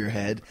cloud over your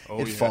head,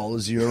 it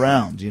follows you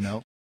around.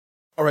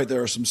 All right,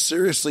 there are some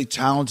seriously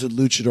talented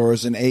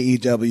luchadors in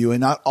AEW, and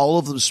not all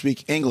of them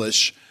speak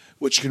English,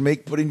 which can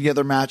make putting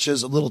together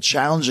matches a little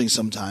challenging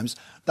sometimes.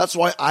 That's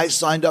why I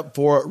signed up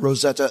for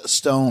Rosetta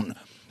Stone.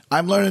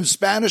 I'm learning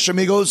Spanish,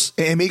 amigos,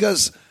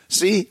 amigas.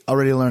 See,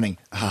 already learning.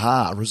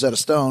 Haha, Rosetta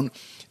Stone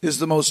is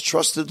the most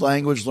trusted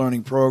language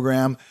learning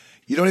program.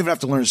 You don't even have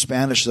to learn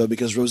Spanish, though,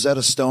 because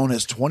Rosetta Stone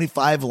has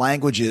 25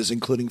 languages,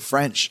 including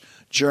French,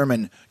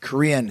 German,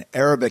 Korean,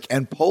 Arabic,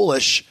 and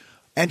Polish,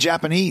 and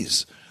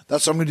Japanese.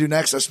 That's what I'm going to do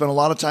next. I spent a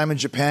lot of time in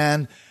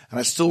Japan, and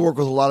I still work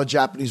with a lot of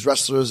Japanese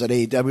wrestlers at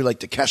AEW like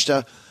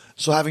Takeshita.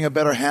 So having a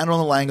better handle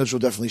on the language will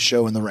definitely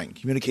show in the ring.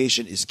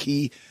 Communication is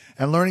key,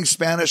 and learning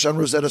Spanish on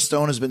Rosetta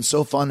Stone has been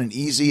so fun and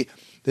easy.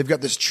 They've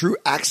got this true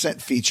accent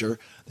feature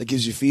that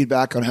gives you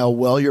feedback on how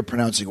well you're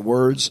pronouncing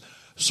words,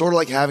 sort of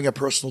like having a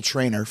personal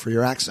trainer for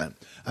your accent.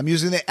 I'm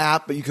using the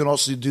app, but you can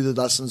also do the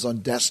lessons on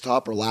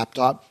desktop or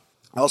laptop.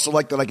 I also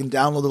like that I can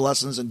download the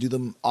lessons and do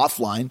them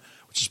offline,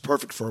 which is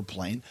perfect for a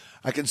plane.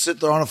 I can sit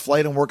there on a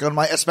flight and work on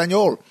my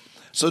Espanol.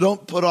 So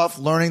don't put off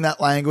learning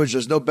that language.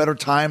 There's no better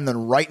time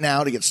than right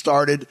now to get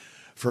started.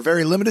 For a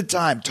very limited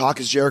time, Talk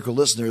is Jericho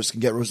listeners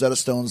can get Rosetta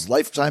Stone's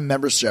lifetime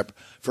membership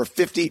for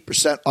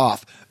 50%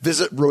 off.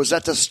 Visit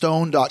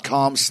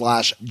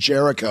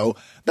rosettastone.com/Jericho.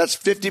 That's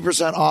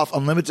 50% off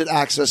unlimited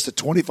access to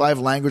 25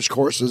 language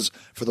courses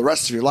for the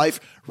rest of your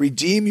life.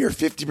 Redeem your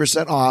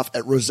 50% off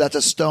at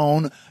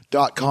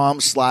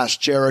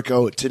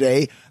rosettastone.com/Jericho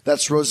today.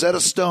 That's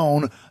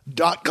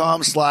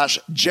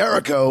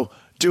rosettastone.com/Jericho.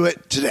 Do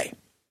it today.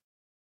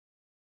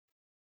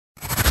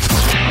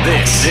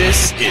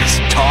 This is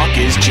Talk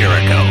is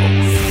Jericho.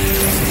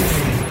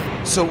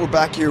 So we're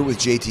back here with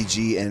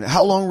JTG, and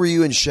how long were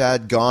you and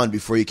Shad gone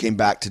before you came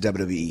back to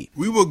WWE?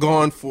 We were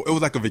gone it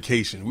was like a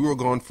vacation. We were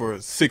gone for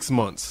 6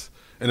 months.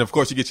 And of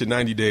course you get your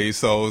 90 days.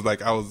 So it was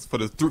like for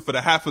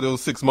the half of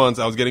those 6 months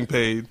I was getting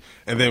paid,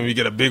 and then we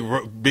get a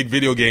big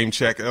video game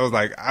check. I was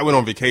like, I went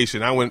on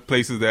vacation. I went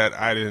places that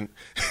I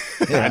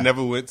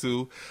never went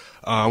to.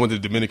 I went to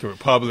the Dominican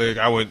Republic.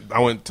 I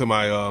went to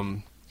my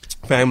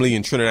family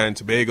in Trinidad and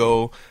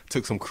Tobago,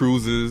 took some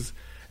cruises,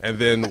 and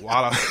then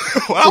while I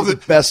was the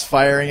best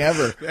firing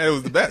ever. It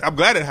was the best. I'm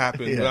glad it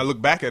happened. When I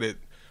look back at it,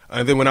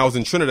 and then when I was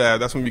in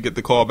Trinidad, that's when we get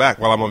the call back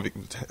while I'm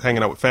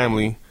hanging out with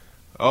family.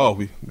 Oh,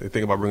 they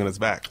think about bringing us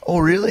back. Oh,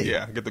 really?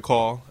 Yeah, I get the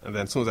call, and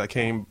then as soon as I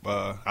came,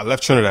 I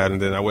left Trinidad,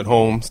 and then I went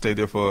home, stayed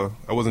there I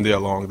wasn't there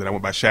long. Then I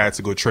went by Shad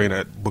to go train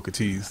at Booker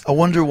T's. I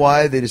wonder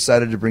why they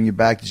decided to bring you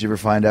back. Did you ever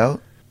find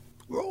out?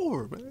 We're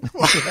over, man.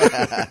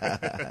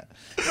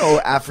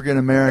 African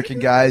American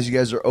guys, you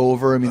guys are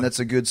over. I mean, that's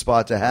a good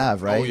spot to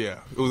have, right? Oh yeah,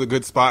 it was a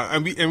good spot,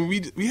 and we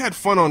had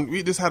fun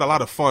we just had a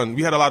lot of fun.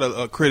 We had a lot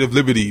of creative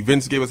liberty.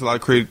 Vince gave us a lot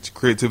of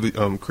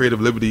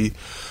creative liberty,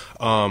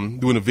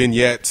 doing the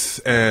vignettes,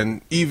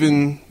 and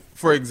even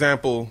for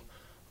example,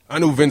 I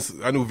knew Vince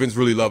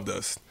really loved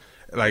us.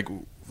 Like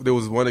there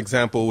was one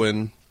example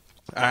when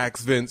I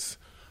asked Vince,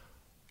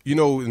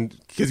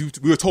 because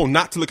we were told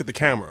not to look at the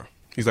camera.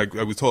 He's like,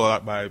 I was told a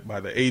lot by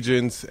the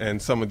agents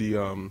and some of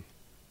the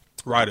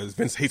writers.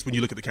 Vince hates when you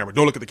look at the camera.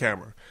 Don't look at the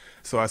camera.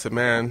 So I said,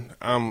 man,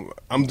 I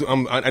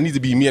need to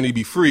be me. I need to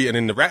be free. And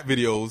in the rap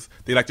videos,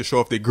 they like to show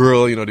off their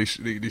girl. They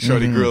show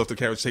their girl if the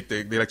camera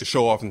they like to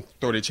show off and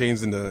throw their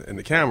chains in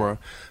the camera.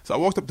 So I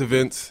walked up to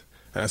Vince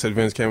and I said,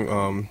 Vince,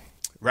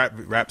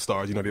 rap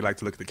stars, they like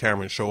to look at the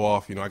camera and show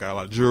off. I got a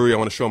lot of jewelry. I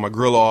want to show my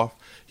grill off.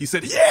 He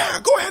said, yeah,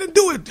 go ahead and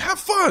do it. Have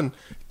fun.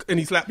 And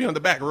he slapped me on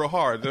the back real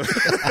hard.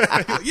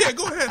 Yeah,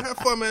 go ahead. Have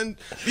fun, man.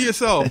 Be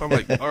yourself. I'm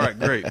like, all right,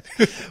 great.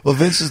 Well,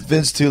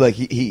 Vince too. Like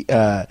he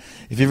have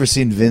you ever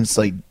seen Vince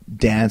like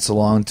dance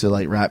along to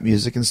like rap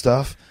music and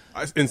stuff?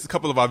 In a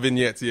couple of our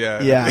vignettes,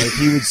 yeah. Yeah, like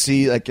he would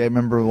see, like I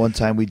remember one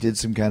time we did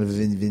some kind of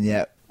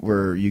vignette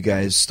where you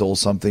guys stole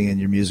something and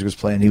your music was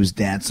playing. He was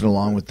dancing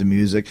along with the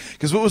music.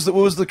 Because what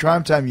was the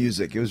Crime Time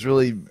music? It was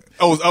really...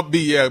 Oh, it was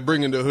upbeat, yeah.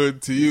 Bringing the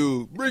hood to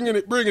you. Bringing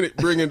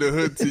the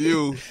hood to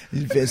you.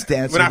 Vince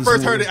dancing. When I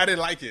first heard it, I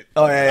didn't like it.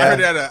 Oh,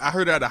 yeah. I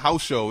heard it at a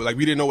house show. Like,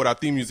 we didn't know what our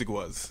theme music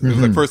was. It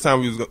was like first time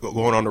we was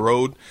going on the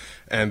road.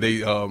 And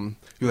he was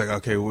like,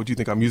 okay, what do you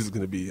think our music's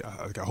going to be?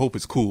 I hope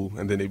it's cool.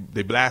 And then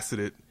they blasted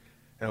it.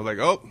 And I was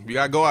like, oh, we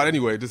got to go out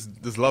anyway.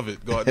 Just love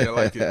it. Go out there,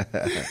 like it.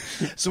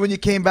 So when you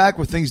came back,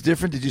 were things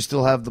different? Did you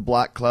still have the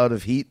black cloud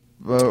of heat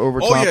over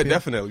top? Oh, yeah, you?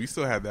 definitely. We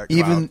still had that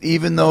cloud.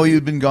 Even though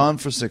you'd been gone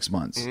for 6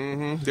 months?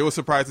 Mm-hmm. They were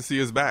surprised to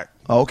see us back.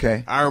 Oh,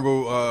 okay. I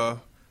remember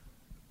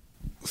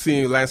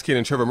seeing Lance Kane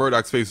and Trevor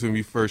Murdoch's face when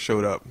we first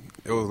showed up.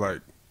 It was like,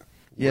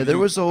 Yeah, there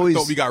was always I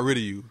thought we got rid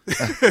of you.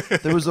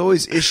 there was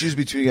always issues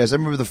between you guys. I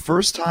remember the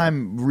first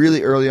time,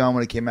 really early on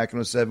when I came back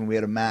in 07, we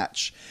had a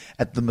match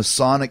at the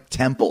Masonic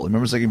Temple. I remember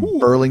it was like in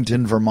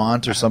Burlington,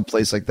 Vermont, or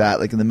someplace like that,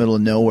 like in the middle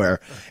of nowhere.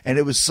 And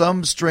it was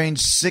some strange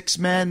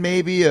 6-man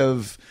maybe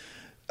of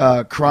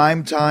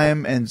Crime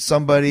Time and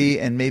somebody,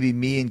 and maybe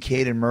me and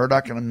Kate and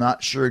Murdoch, and I'm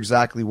not sure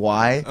exactly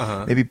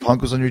why. Maybe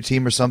Punk was on your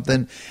team or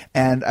something.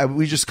 And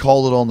we just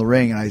called it all in the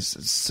ring. And I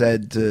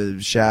said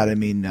to Shad,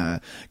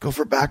 go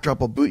for a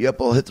backdrop. I'll boot you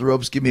up. I'll hit the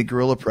ropes. Give me a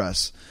gorilla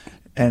press.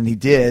 And he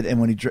did. And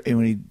when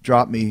he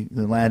dropped me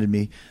and landed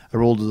me, I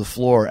rolled to the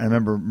floor. And I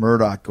remember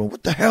Murdoch going,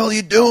 "What the hell are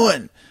you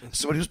doing?"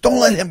 Somebody goes, "Don't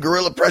let him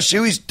gorilla press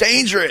you. He's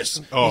dangerous.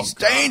 He's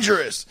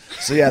dangerous."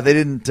 So yeah, they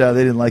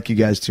didn't like you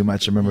guys too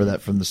much. I remember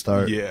that from the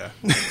start. Yeah.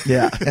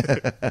 Yeah.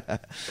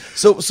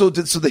 So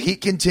the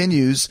heat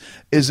continues.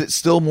 Is it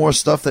still more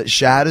stuff that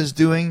Shad is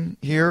doing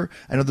here?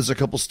 I know there's a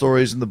couple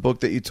stories in the book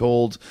that you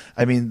told.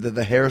 I mean,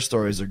 the hair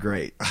stories are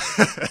great.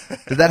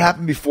 Did that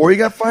happen before you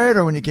got fired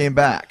or when you came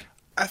back?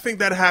 I think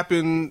that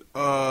happened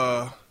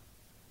when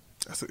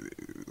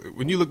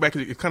you look back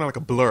at it, it's kind of like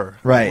a blur.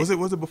 Right. Was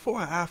it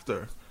before or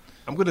after?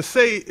 I'm going to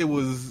say it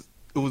was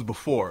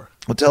before.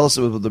 Well, tell us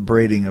about the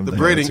braiding of the hair.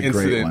 braiding It's a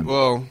great incident. one.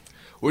 Well,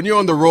 when you're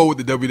on the road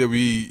with the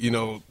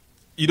WWE,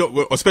 you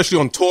don't, especially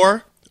on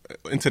tour,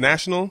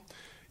 international,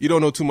 you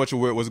don't know too much of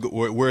where's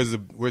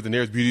the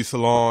nearest beauty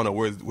salon or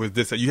where's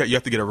this. You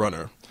have to get a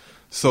runner.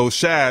 So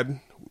Shad,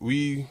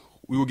 we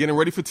were getting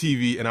ready for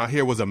TV, and our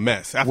hair was a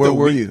mess. Where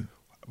were you?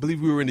 I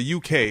believe we were in the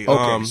UK.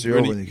 Okay, so you're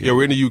over in the UK. Yeah,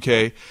 we're in the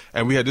UK,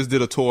 and we had just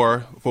did a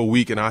tour for a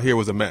week, and our hair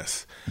was a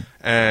mess.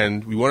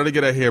 And we wanted to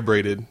get our hair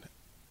braided.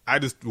 I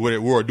just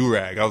wore a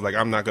do-rag. I was like,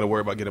 I'm not going to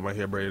worry about getting my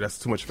hair braided. That's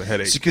too much of a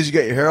headache. It's because you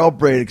got your hair all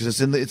braided because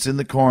it's in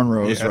the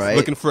cornrows, Yeah, right?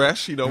 looking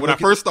fresh, when I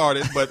first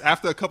started. But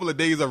after a couple of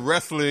days of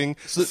wrestling,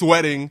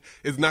 sweating,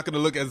 it's not going to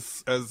look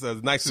as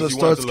nice So as it you want it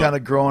starts to kind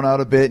look. of growing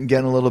out a bit and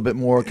getting a little bit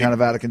more kind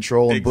of out of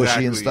control and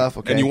bushy and stuff.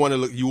 Okay, And you want to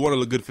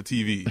look good for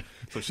TV.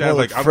 So Shad's wanna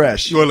like, look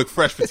fresh. You want to look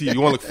fresh for TV.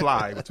 You want to look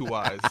fly with 2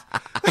 eyes.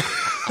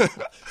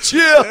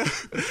 chill.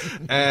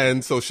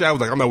 And so Shad was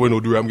like, I'm not wearing no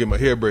do-rag. I'm getting my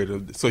hair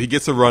braided. So he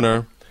gets a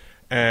runner,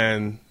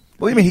 and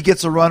What do you mean he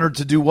gets a runner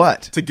to do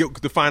what?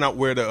 to find out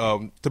where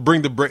to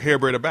bring the hair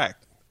braider back.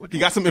 He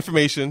got some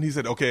information. He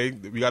said, "Okay,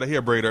 we got a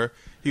hair braider."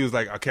 He was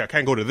like, "Okay, I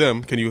can't go to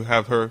them. Can you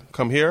have her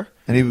come here?"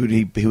 And he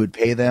would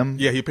pay them?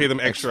 Yeah, he paid them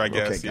extra, I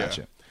guess. Okay,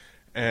 gotcha. Yeah.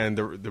 And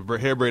the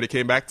hair braider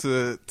came back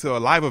to a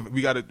live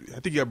event. I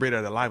think he got braided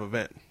at a live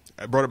event.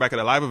 I brought it back at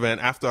a live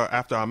event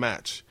after our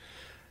match.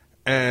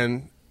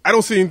 And I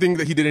don't see anything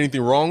that he did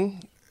anything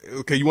wrong.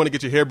 Okay, you want to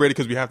get your hair braided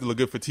because we have to look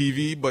good for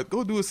TV, but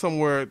go do it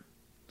somewhere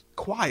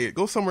quiet.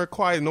 Go somewhere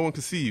quiet, no one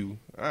can see you.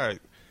 All right.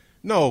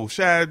 No,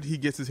 Shad, he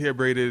gets his hair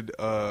braided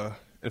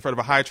in front of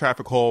a high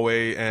traffic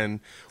hallway, and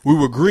we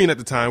were green at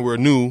the time. We were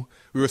new.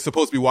 We were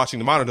supposed to be watching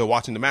the monitor,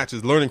 watching the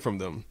matches, learning from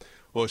them.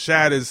 Well,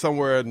 Shad is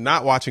somewhere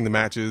not watching the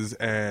matches,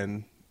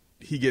 and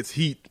he gets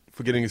heat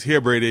for getting his hair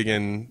braided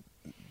and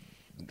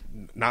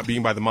not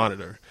being by the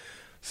monitor.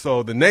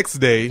 So the next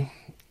day,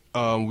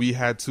 we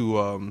had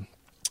to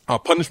our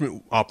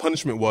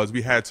punishment was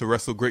we had to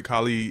wrestle Great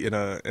Khali in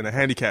a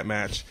handicap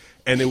match,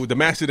 and the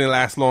match didn't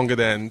last longer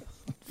than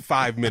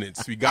 5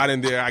 minutes. We got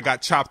in there, I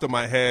got chopped on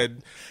my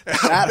head.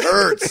 That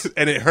hurts.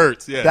 And it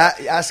hurts, yeah.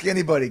 Ask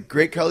anybody.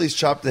 Great Khali's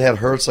chopped the head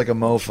hurts like a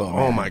mofo.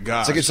 Man. Oh my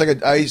gosh. It's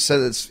like I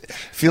said. I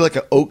feel like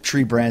an oak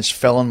tree branch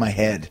fell on my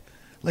head.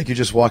 Like you're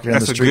just walking down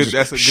the street.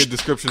 That's a good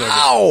description of it.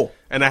 Ow!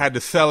 And I had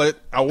to sell it.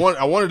 I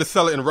wanted to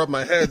sell it and rub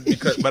my head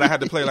but I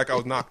had to play like I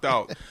was knocked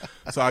out.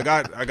 So I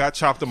got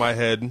chopped on my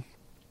head.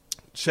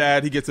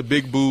 Shad, he gets a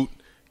big boot,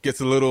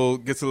 gets a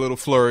little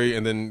flurry,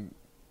 and then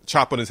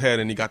chop on his head,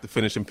 and he got the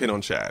finish and pin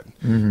on Shad.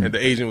 Mm-hmm. And the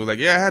agent was like,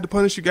 "Yeah, I had to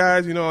punish you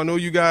guys. I know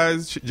you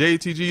guys.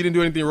 JTG didn't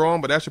do anything wrong,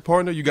 but that's your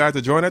partner. You guys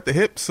are joined at the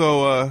hip,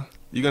 so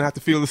you're gonna have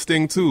to feel the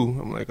sting too."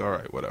 I'm like, "All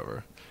right,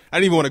 whatever." I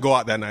didn't even want to go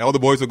out that night. All the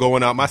boys were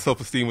going out. My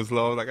self-esteem was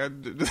low.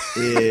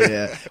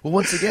 Yeah. Well,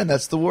 once again,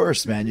 that's the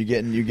worst, man.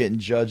 You're getting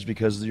judged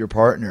because of your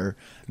partner,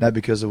 not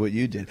because of what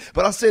you did.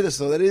 But I'll say this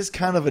though, that is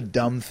kind of a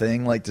dumb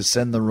thing, like to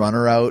send the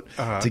runner out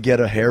to get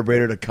a hair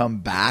braider to come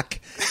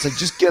back. It's like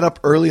just get up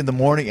early in the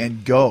morning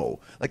and go.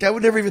 Like I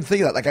would never even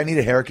think of that. Like I need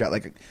a haircut.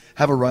 Like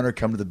have a runner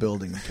come to the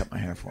building and cut my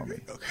hair for me.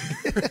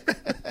 Okay.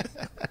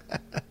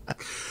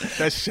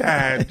 That's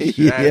Shad.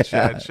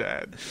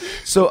 Shad.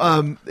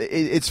 So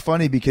it's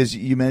funny because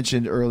you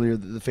mentioned earlier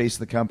the face of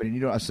the company.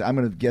 I'm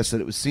going to guess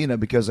that it was Cena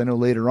because I know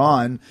later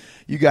on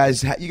you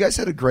guys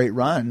had a great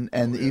run,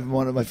 and even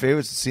one of my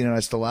favorites that Cena and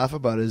I still laugh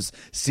about is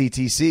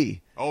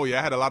CTC. Oh yeah,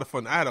 I had a lot of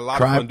fun. of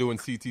fun doing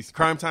CTC.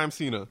 Crime Time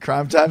Cena.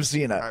 Crime Time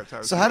Cena.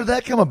 So how did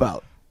that come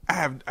about? I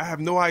have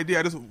no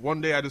idea.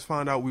 One day I just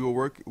found out we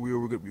would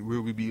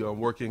be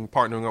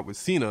partnering up with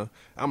Cena.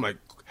 I'm like,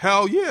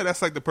 hell yeah,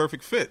 that's like the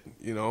perfect fit,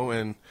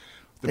 and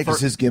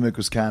because his gimmick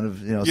was kind of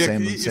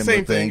same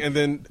thing. thing. And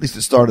then at least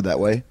it started that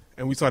way.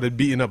 and we started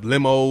beating up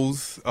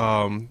limos.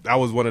 That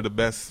was one of the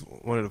best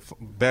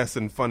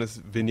and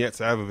funnest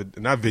vignettes I ever.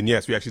 Not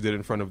vignettes. We actually did it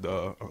in front of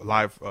the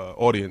live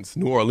audience.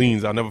 New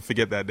Orleans. I'll never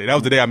forget that day. That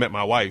was the day I met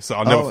my wife, so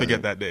I'll never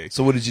forget that day.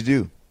 So what did you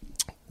do?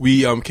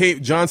 We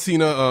John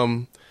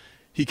Cena.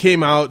 He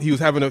came out. He was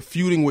having a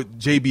feuding with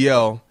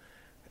JBL,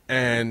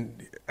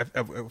 and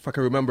if I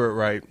can remember it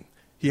right,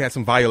 he had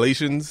some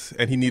violations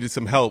and he needed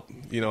some help.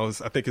 You know,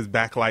 I think his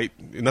backlight,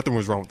 nothing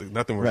was wrong with it.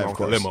 Nothing was wrong with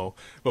the limo.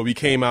 But we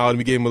came out and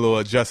we gave him a little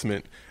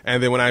adjustment.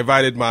 And then when I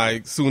invited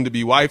my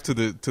soon-to-be wife to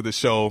the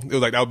show, it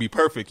was like, that would be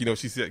perfect. You know,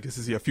 she said, "This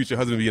is your future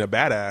husband being a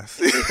badass."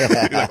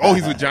 Like, oh,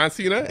 he's with John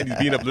Cena and he's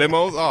beating up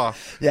limos? Oh.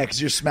 Yeah, because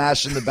you're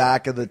smashing the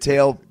back of the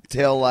tail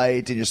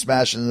light and you're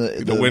smashing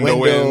the windows.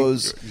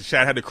 windows.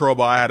 Shad had the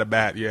crowbar, I had a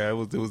bat. Yeah, it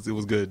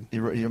was good.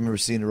 You remember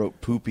seeing the wrote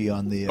 "poopy"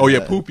 on the? Oh yeah,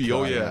 poopy.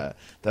 Oh yeah,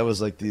 that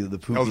was like the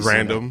poopy. That was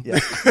random. Yeah.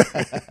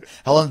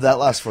 How long did that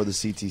last for, the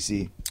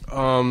CTC?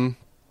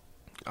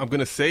 I'm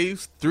gonna say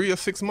 3 or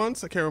 6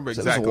 months. I can't remember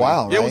exactly. It was a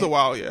while, right? Yeah, it was a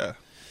while. Yeah.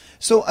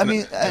 So I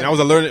mean, and that was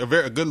a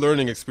very good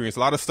learning experience. A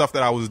lot of stuff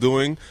that I was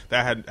doing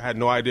that I had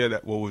no idea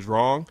that what was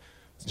wrong.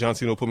 John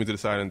Cena put me to the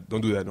side and don't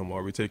do that no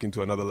more. We're taking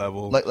to another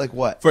level. Like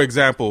what? For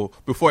example,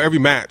 before every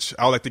match,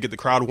 I would like to get the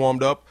crowd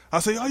warmed up.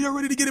 I'll say, "Oh, you're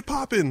ready to get it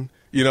popping."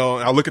 You know,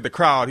 and I'll look at the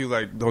crowd. He was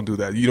like, "Don't do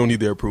that. You don't need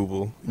their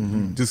approval.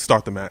 Just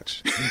start the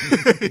match."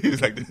 He was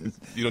like,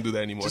 "You don't do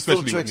that anymore." Just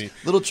especially little with tricks,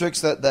 me. little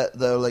tricks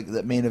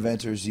that main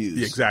eventers use.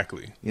 Yeah,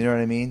 exactly. You know what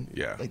I mean?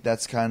 Yeah. Like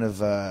that's kind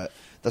of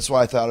that's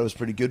why I thought it was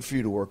pretty good for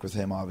you to work with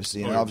him,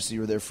 obviously. And obviously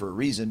you were there for a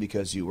reason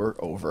because you were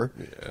over,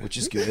 which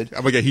is good.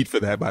 I'm gonna get heat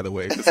for that, by the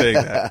way, for saying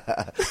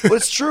that. But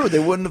it's true. They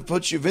wouldn't have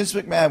put you. Vince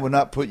McMahon would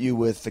not put you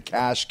with the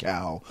cash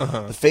cow,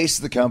 the face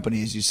of the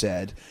company, as you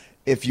said,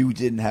 if you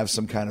didn't have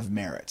some kind of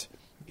merit.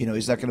 You know,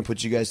 he's not going to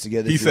put you guys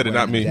together. He if said you're it,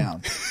 not wearing me.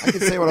 Down. I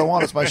can say what I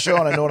want. It's my show,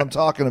 and I know what I'm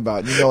talking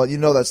about. And you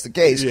know that's the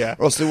case. Yeah.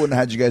 Or else they wouldn't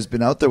have had you guys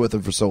been out there with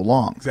him for so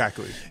long.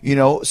 Exactly. You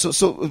know. So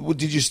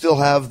did you still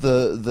have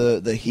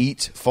the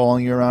heat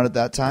following you around at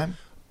that time?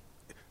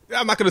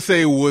 I'm not gonna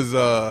say it was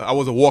I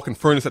was a walking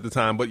furnace at the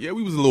time, but yeah,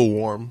 we was a little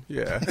warm.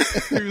 Yeah,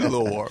 we was a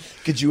little warm.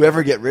 Could you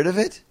ever get rid of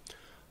it?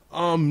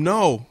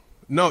 No.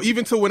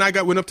 Even till when I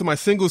went up to my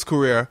singles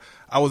career,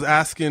 I was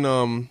asking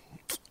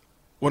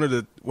one of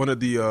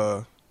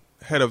the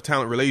head of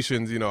talent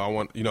relations. You know, I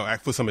want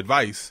ask for some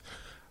advice.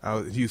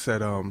 He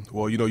said,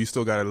 well, you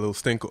still got a little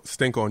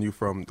stink on you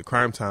from the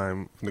crime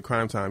time.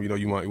 You know,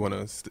 you want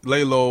to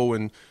lay low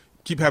and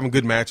keep having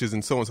good matches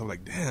and so on. So I'm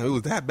like, damn, it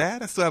was that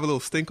bad? I still have a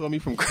little stink on me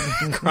from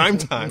crime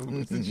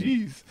time.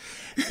 Jeez.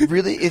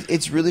 Really,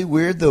 it's really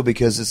weird, though,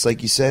 because it's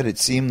like you said, it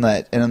seemed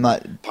that, and I'm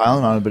not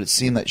piling on it, but it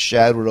seemed that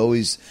Shad would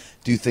always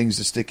do things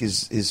to stick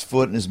his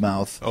foot in his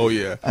mouth. Oh,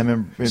 yeah. I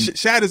remember.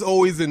 Shad is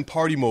always in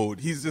party mode.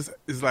 It's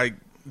like,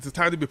 it's a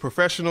time to be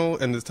professional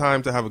and it's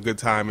time to have a good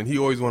time. And he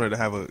always wanted to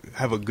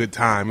have a good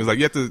time. It's like,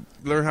 you have to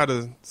learn how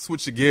to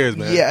switch the gears,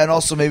 man. Yeah, and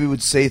also maybe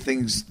would say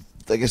things,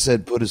 like I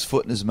said, put his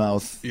foot in his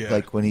mouth, Yeah.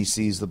 like when he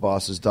sees the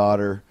boss's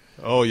daughter.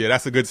 Oh yeah,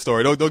 that's a good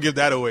story. Don't give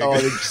that away. Oh,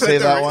 did you say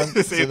that one?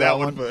 Say that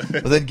one.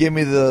 But then give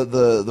me the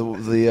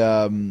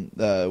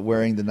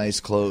wearing the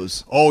nice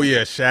clothes. Oh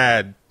yeah,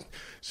 Shad.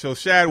 So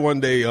Shad one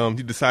day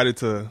he decided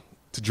to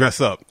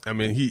dress up. I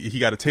mean, he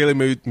got a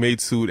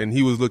tailor-made suit and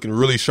he was looking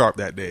really sharp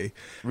that day.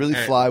 Really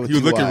And fly with he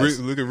was two looking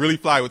eyes. looking really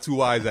fly with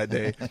 2 eyes that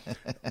day.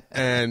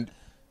 And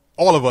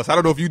all of us, I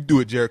don't know if you do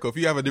it, Jericho. If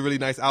you have a really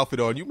nice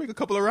outfit on, you make a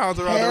couple of rounds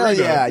around the Hell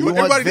arena. yeah! You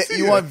everybody to see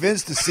you want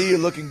Vince to see you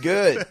looking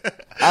good.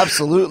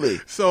 Absolutely.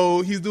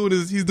 So he's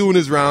doing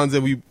his rounds,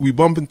 and we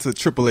bump into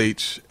Triple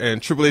H,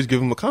 and Triple H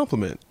give him a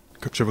compliment.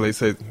 Triple H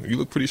said, "You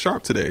look pretty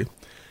sharp today,"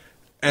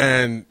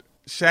 and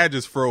Shad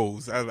just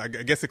froze. I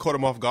guess it caught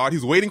him off guard. He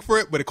was waiting for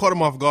it, but it caught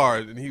him off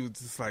guard, and he was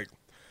just like,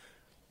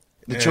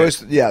 The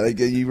choice, yeah, like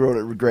you wrote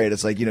it great.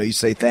 It's like, you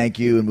say thank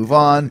you and move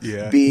on.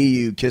 Yeah. B,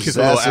 you kiss his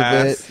a little ass a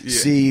ass. bit. Yeah.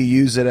 C, you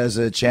use it as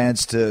a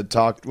chance to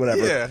talk,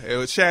 whatever. "Yeah." It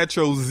was Shad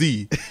chose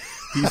Z.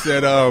 He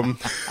said,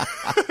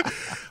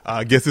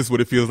 "I guess this is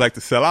what it feels like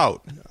to sell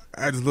out."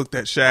 I just looked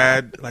at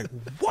Shad like,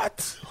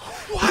 "What?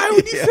 Why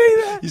would you say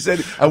that?" You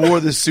said, I wore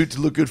this suit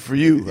to look good for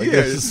you. I Yeah,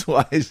 guess this is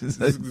why. This is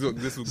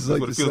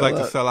what it feels like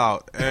to sell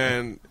out.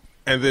 And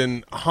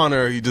then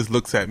Hunter, he just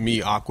looks at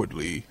me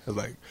awkwardly. I was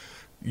like,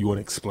 "You want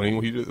to explain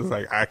what he did?" It's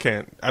like, I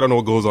don't know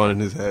what goes on in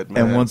his head,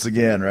 man. And once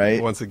again,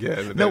 right? Once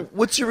again. Now,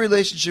 what's your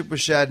relationship with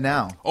Shad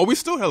now? Oh, we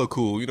still hella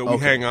cool. We Okay.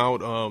 hang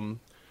out.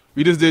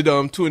 We just did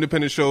 2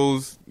 independent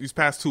shows these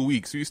past 2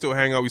 weeks. We still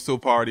hang out. We still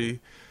party.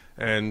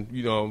 And,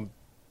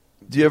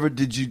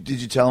 Did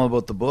you tell him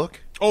about the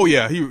book? oh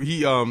yeah, he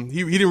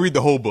didn't read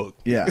the whole book.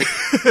 Yeah.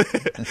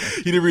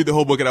 He didn't read the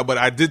whole book, but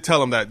I did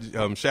tell him that,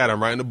 Shad,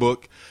 I'm writing a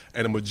book,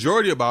 and the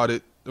majority of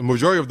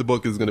the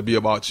book is going to be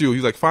about you.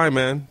 He's like, "Fine,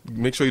 man.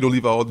 Make sure you don't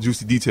leave out all the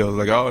juicy details."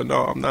 Like, "Oh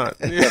no, I'm not."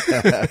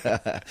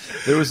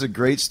 There was a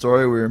great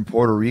story. We were in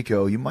Puerto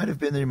Rico. You might have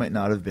been there, you might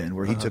not have been,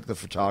 where he took the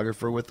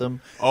photographer with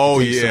him. Oh,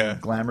 to take yeah.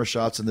 some glamour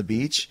shots on the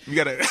beach. You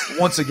gotta.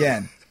 Once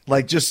again,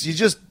 like you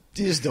just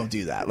You just don't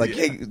do that. Like,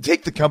 hey,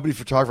 take the company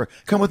photographer.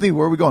 Come with me.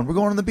 Where are we going? We're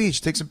going on the beach.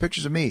 Take some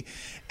pictures of me.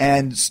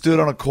 And stood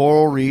on a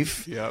coral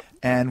reef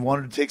and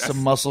wanted to take some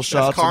muscle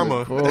shots on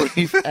the coral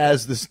reef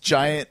as this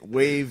giant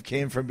wave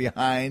came from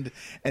behind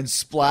and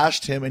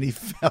splashed him, and he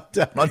fell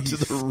down onto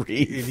the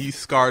reef. And he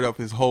scarred up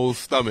his whole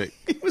stomach.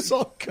 He was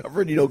all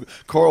covered.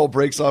 Coral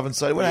breaks off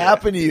inside. What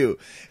happened to you?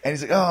 And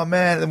he's like, oh,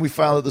 man. And then we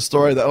found out the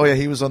story that,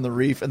 he was on the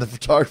reef, and the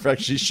photographer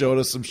actually showed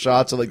us some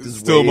shots of like this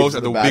still wave motion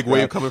in the the big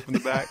wave background. coming from the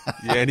back.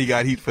 Yeah, and he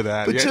got heat for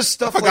that. But Yeah. just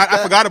stuff I like that.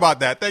 I forgot about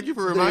that. Thank you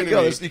for reminding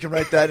me. You can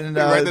write that in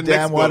write the next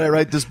Damn Why'd book. I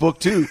Write This Book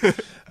Too.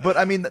 But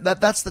I mean,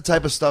 that's the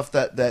type of stuff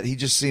that he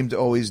just seemed to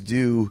always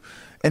do,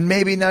 and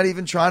maybe not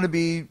even trying to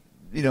be,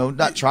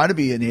 not trying to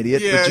be an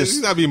idiot, Yeah, but just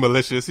he's not being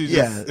malicious. He's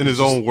just in his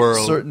own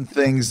world. Certain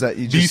things that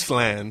you just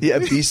Beastland. Yeah,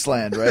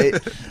 Beastland, right?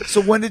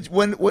 So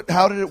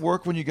how did it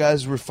work when you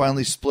guys were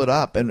finally split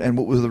up, and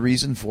what was the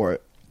reason for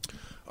it?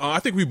 I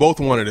think we both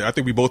wanted it. I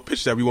think we both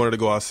pitched that we wanted to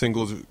go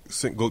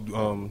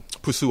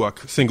pursue our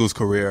singles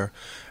career,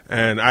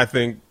 and I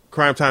think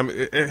Crime Time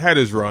it had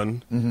its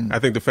run. I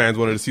think the fans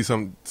wanted to see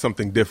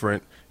something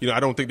different. I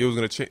don't think they was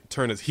going to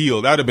turn us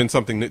heel. That would have been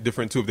something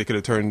different too if they could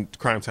have turned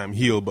Crime Time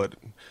heel. But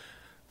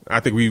I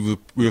think we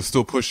were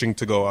still pushing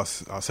to go our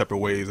separate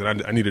ways,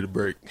 and I needed a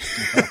break.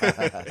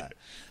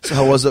 So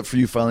how was it for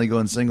you finally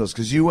going singles?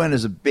 Because you went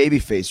as a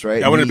babyface,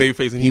 right? I went as a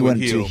babyface, and he went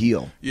heel. to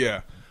heel.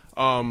 Yeah.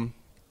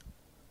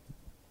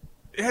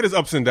 It had its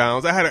ups and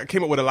downs. I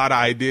came up with a lot of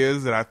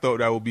ideas that I thought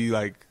that would be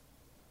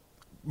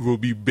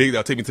big.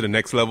 That'll take me to the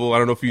next level. I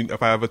don't know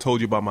if I ever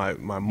told you about my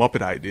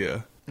Muppet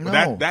idea.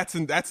 No. That's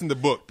in the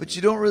book. But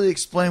you don't really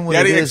explain what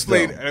I it didn't is,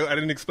 explain. though. I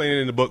didn't explain it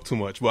in the book too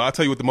much. Well, I'll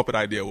tell you what the Muppet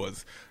idea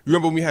was.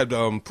 Remember when we had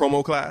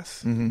promo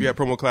class? We had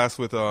promo class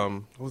with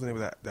what was the name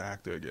of the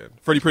actor again?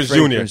 Freddie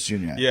Prinze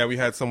Jr. Yeah, we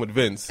had some with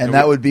Vince, and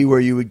that would be where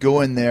you would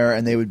go in there,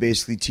 and they would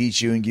basically teach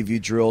you and give you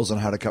drills on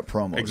how to cut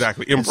promos.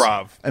 Exactly,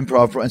 improv,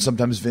 and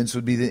sometimes Vince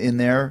would be in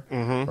there,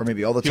 or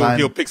maybe all the time.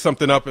 He'll pick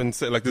something up and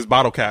say, like this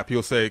bottle cap.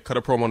 He'll say, "Cut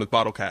a promo on this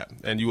bottle cap,"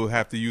 and you will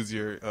have to use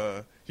your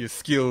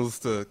skills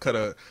to cut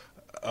a.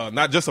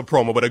 Not just a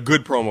promo, but a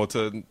good promo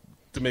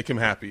to make him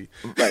happy.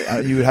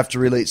 Right. You would have to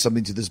relate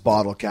something to this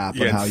bottle cap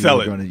and how you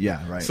were going to.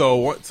 Yeah, right.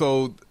 So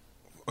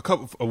a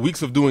couple of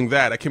weeks of doing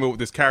that, I came up with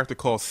this character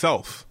called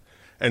Self,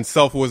 and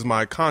Self was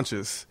my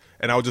conscious,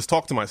 and I would just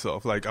talk to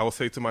myself. Like I would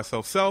say to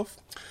myself, Self,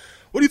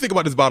 what do you think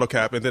about this bottle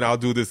cap? And then I'll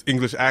do this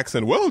English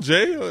accent. Well,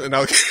 Jay, and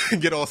I'll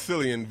get all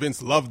silly, and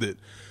Vince loved it.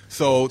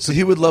 So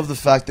he would love the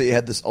fact that you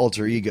had this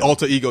alter ego.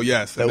 Alter ego,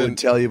 yes. That would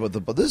tell you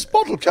about this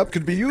bottle cap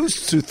can be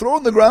used to throw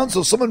on the ground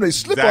so someone may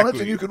slip on it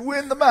and you can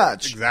win the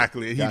match.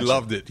 Exactly. He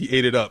loved it. He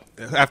ate it up.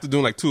 After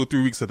doing like 2 or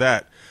 3 weeks of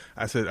that,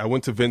 I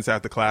went to Vince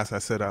after class. I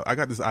said, I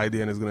got this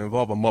idea and it's going to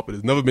involve a Muppet.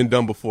 It's never been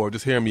done before.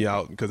 Just hear me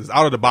out because it's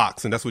out of the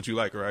box and that's what you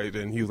like, right?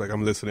 And he was like,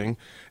 I'm listening.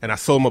 And I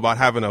told him about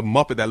having a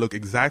Muppet that looked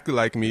exactly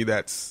like me.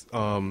 That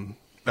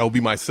will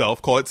be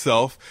myself. Call it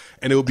Self.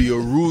 And it will be a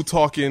rude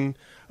talking.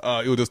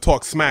 It would just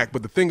talk smack,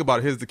 but the thing about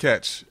it, here's the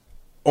catch: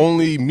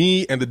 only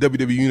me and the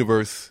WWE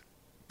universe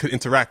could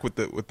interact with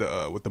the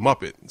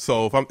Muppet.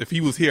 So if he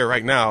was here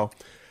right now,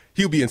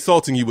 he would be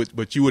insulting you,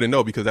 but you wouldn't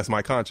know because that's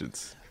my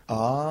conscience.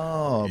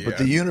 Oh, Yeah. but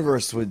the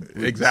universe would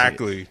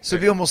Exactly. So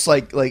it'd be almost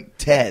like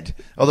Ted,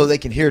 although they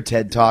can hear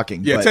Ted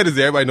talking. Yeah, but Ted is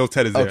there. Everybody knows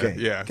Ted is there. Okay,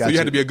 Yeah, so gotcha. you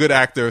had to be a good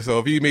actor. So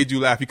if he made you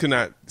laugh, you could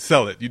not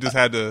sell it. You just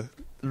had to.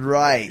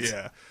 Right.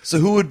 Yeah. So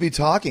who would be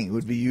talking?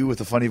 Would it be you with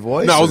a funny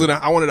voice? No, or-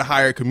 I wanted to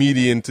hire a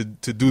comedian to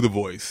do the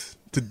voice.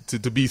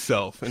 To be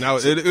Self, and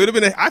it would have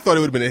been. I thought it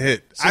would have been a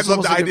hit. So I it's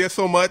loved the almost like idea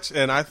so much,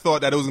 and I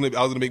thought that I was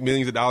gonna make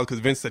millions of dollars because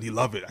Vince said he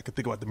loved it. I could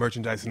think about the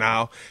merchandise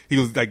now. He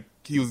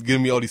was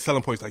giving me all these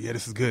selling points. Like, yeah,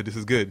 this is good. This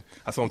is good.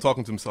 I saw him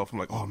talking to himself. I'm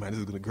like, oh man, this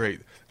is gonna be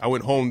great. I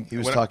went home. He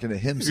was talking to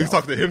himself. He was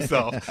talking to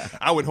himself.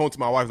 I went home to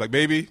my wife like,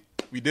 baby,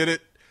 we did it.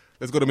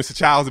 Let's go to Mr.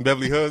 Childs in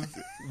Beverly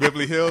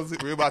Hills.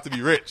 We're about to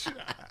be rich.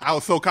 I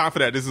was so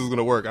confident this was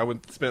gonna work. I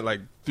spent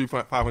like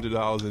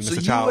 $500 in So Mr.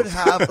 you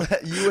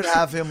Childs. you would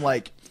have him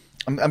like.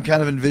 I'm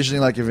kind of envisioning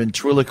like a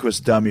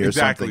ventriloquist dummy or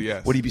Exactly, something.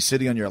 yes. Would he be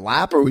sitting on your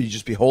lap, or would you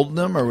just be holding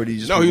him, or would he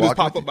just? No, be he would just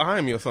walking pop with up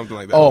behind me or something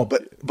like that. you? Oh,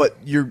 but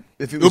you're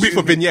if It would be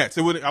for vignettes.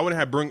 I wouldn't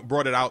have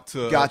brought it out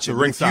to Gotcha. to But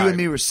if ringside. you and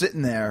me were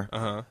sitting there,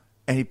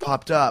 and he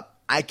popped up,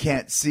 I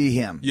can't see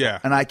him. Yeah.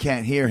 and I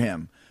can't hear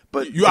him.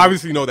 But You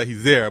obviously know that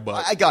he's there,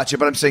 but I got you.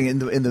 But I'm saying in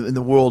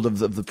the world of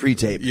the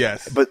pre-tape,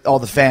 Yes. But all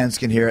the fans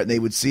can hear it, and they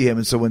would see him,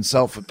 and so when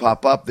Self would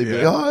pop up, they'd be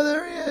Yeah. like, "Oh,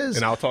 there he is."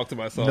 and I'll talk to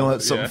myself. You know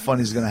that something yeah.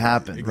 funny is going to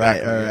happen,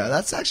 Exactly, right? yeah.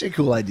 That's actually a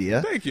cool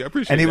idea. Thank you, I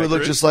appreciate. And he that, would look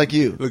Chris. just like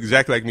you. Look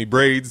exactly like me,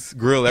 braids,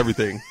 grill,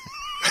 everything.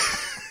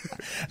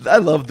 I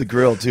love the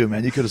grill too,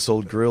 man. You could have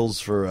sold grills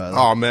for.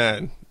 Oh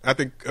man, I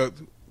think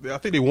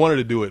they wanted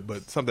to do it,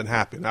 but something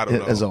happened. I don't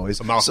know. As always,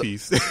 a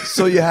mouthpiece.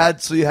 So you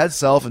had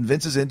Self, and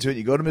Vince is into it.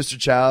 You go to Mr.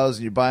 Chow's,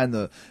 and you're buying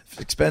the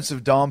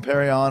expensive Dom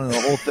Perignon and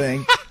the whole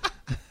thing.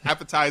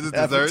 Appetizers,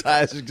 desserts.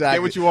 Appetizer, exactly.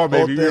 Get what you want,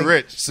 Whole baby. You're thing.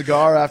 rich.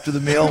 Cigar after the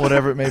meal,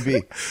 whatever it may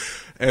be.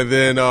 And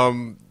then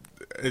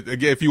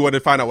again, if you want to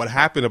find out what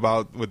happened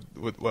about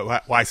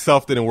why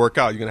Self didn't work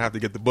out, you're gonna have to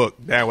get the book.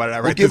 Damn, why did I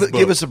write this book?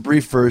 Give us a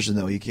brief version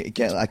though. I can't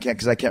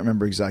because I can't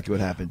remember exactly what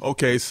happened.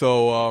 Okay,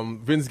 so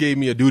Vince gave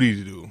me a duty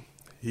to do.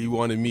 He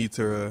wanted me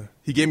to.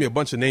 He gave me a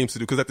bunch of names to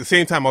do because at the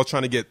same time I was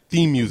trying to get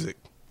theme music.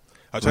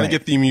 I was trying to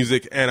get theme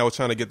music, and I was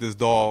trying to get this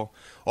doll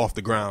off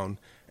the ground.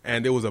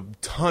 And there was a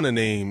ton of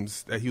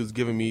names that he was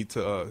giving me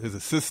to his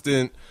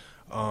assistant.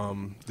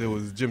 There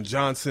was Jim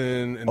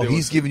Johnson. And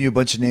he's giving you a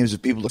bunch of names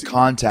of people to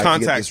contact to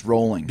get this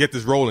rolling. Get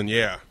this rolling,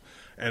 yeah.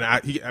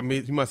 And he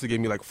must have gave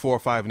me like 4 or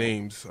 5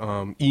 names,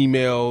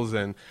 emails,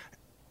 and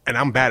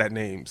I'm bad at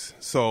names.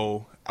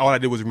 So all I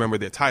did was remember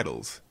their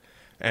titles.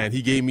 And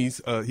he gave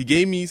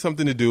me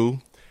something to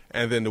do,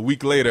 and then a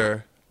week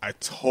later, I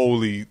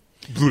totally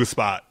blew the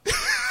spot.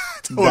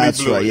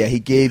 That's right. Yeah, he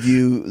gave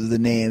you the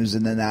names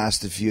and then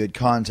asked if you had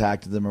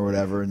contacted them or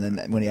whatever. And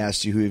then when he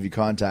asked you who have you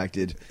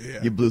contacted,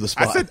 you blew the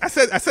spot. I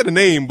said a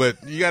name, but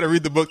you got to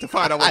read the book to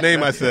find out what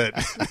name I said.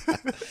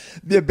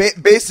 Yeah,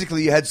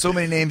 basically, you had so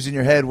many names in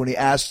your head when he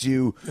asked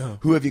you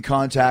who have you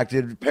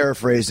contacted,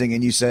 paraphrasing,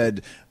 and you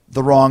said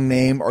the wrong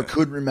name or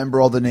couldn't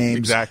remember all the names.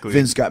 Exactly.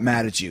 Vince got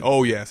mad at you.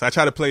 Oh yes, I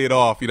try to play it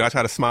off. I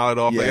try to smile it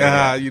off.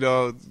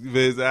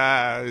 Vince.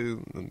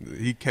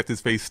 He kept his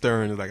face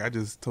stern. It's like I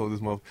just told this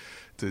motherfucker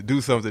to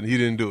do something, he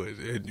didn't do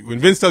it. When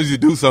Vince tells you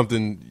to do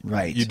something,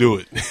 you do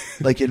it.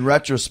 Like in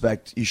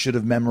retrospect, you should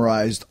have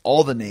memorized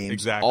all the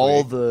names,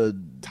 all the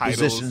titles,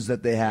 positions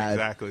that they had.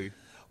 Exactly.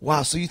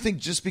 Wow, so you think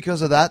just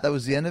because of that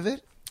was the end of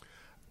it?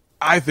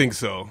 I think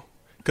so,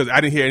 because I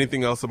didn't hear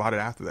anything else about it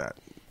after that.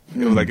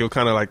 It was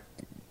kind of like.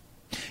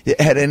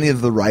 Had any of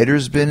the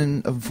writers been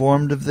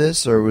informed of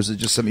this, or was it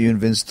just something you and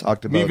Vince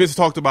talked about? Me and Vince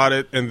talked about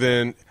it, and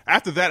then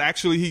after that,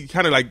 actually,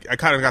 I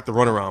kind of got the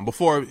runaround.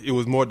 Before, it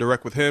was more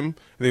direct with him, and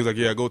he was like,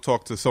 "Yeah, go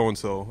talk to so and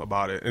so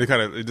about it," and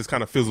it just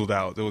kind of fizzled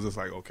out. It was just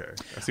like, okay,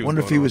 I see. I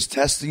wonder if he was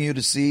testing you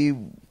to see,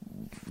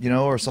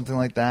 or something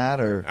like that,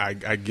 or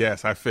I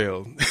guess I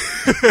failed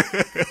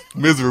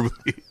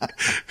miserably.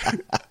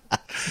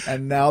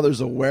 And now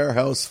there's a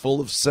warehouse full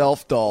of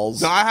Self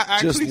dolls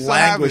just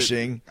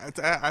languishing.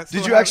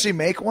 Did you actually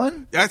make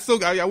one?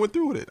 I went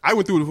through with it. I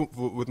went through it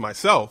with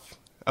myself.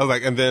 I was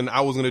like, and then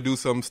I was going to do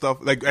some stuff.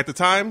 Like at the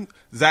time,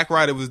 Zack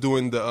Ryder was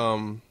doing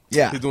the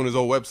he's doing his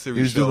old web series.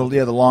 He was doing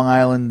the Long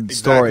Island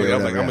story. I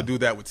was like, I'm gonna do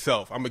that with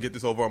Self. I'm gonna get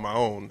this over on my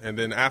own. And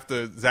then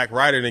after Zack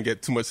Ryder didn't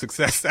get too much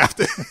success,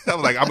 after I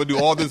was like, I'm gonna do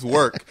all this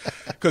work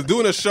because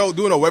doing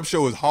a web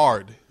show is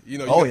hard.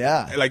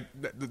 Like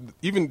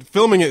even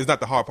filming it is not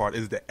the hard part;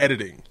 it's the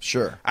editing.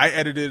 Sure, I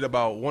edited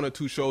about 1 or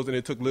 2 shows, and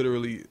it took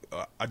literally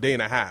a day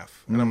and a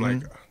half. And I'm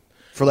like,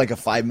 for like a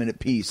 5-minute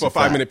piece. For a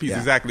 5-minute piece,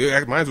 exactly.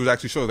 Mine was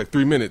actually shows like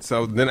 3 minutes.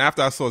 So then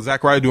after I saw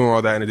Zack Ryder doing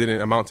all that, and it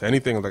didn't amount to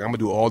anything, I was like, I'm gonna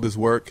do all this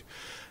work,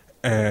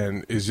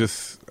 and it's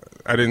just.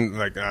 I didn't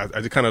like. I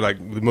just kind of like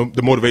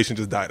the motivation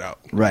just died out.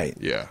 Right.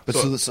 Yeah. But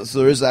so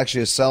there is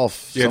actually a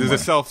Self. Yeah, there's a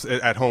Self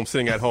at home,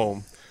 sitting at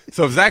home.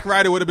 So if Zack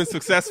Ryder would have been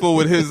successful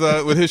with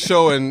his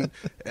show, and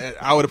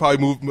I would have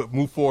probably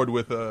moved forward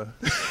with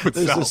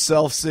There's Self. a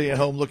Self sitting at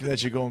home looking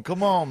at you, going,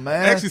 "Come on,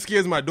 man!" It actually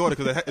scares my daughter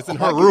because it's in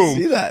her I can room.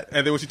 see that.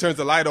 And then when she turns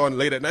the light on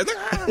late at night,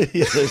 it's like,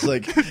 yeah, there's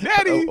like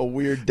Daddy. a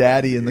weird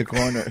daddy in the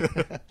corner.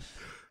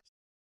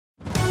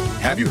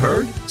 Have you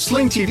heard?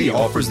 Sling TV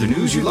offers the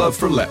news you love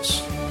for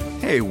less.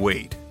 Hey,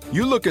 wait.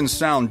 You look and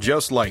sound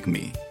just like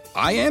me.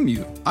 I am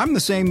you. I'm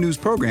the same news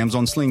programs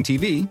on Sling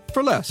TV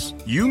for less.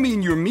 You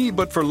mean you're me,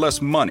 but for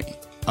less money.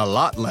 A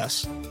lot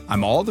less.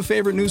 I'm all the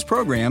favorite news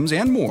programs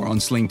and more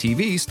on Sling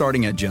TV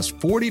starting at just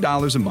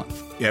 $40 a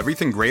month.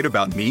 Everything great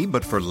about me,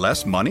 but for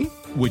less money?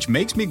 Which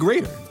makes me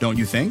greater, don't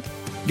you think?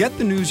 Get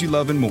the news you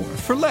love and more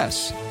for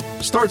less.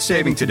 Start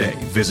saving today.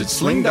 Visit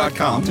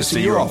sling.com to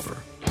see your offer.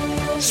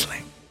 Sling.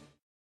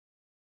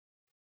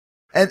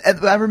 And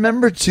I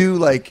remember too,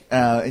 like,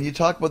 and you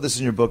talk about this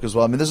in your book as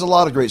well. I mean, there's a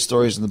lot of great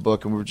stories in the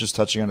book, and we were just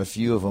touching on a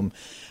few of them.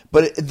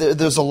 But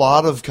there's a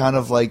lot of kind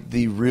of like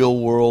the real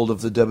world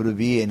of the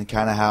WWE and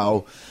kind of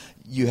how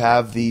you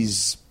have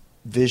these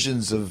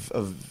visions of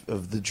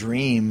the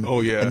dream.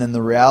 Oh yeah. And then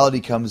the reality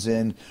comes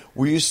in.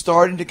 Were you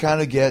starting to kind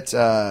of get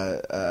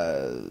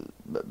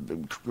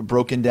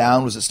broken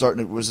down? Was it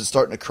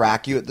starting to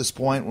crack you at this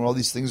point when all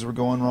these things were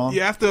going wrong?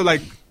 Yeah, after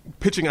like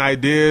pitching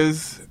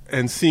ideas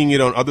and seeing it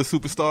on other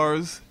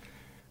superstars,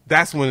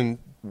 that's when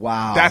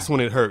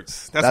it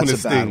hurts. That's when it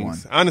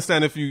stings. I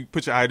understand if you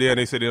put your idea and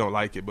they say they don't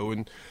like it, but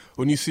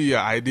when you see your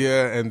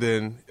idea and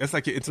then it's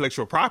like your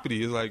intellectual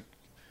property, it's like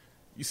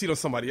you see it on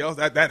somebody else,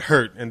 that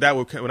hurt. And that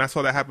would, when I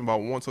saw that happen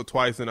about once or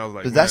twice, then I was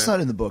like, but that's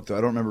not in the book though.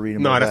 I don't remember reading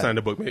about that. No, that's that. not in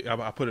the book.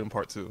 I put it in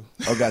part 2.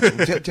 Oh,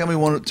 gotcha. Tell me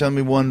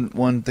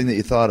one thing that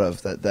you thought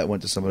of that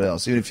went to somebody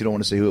else, even if you don't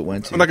want to say who it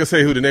went to. I'm not gonna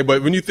say who the name,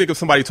 but when you think of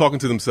somebody talking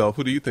to themselves,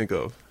 who do you think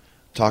of?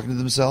 Talking to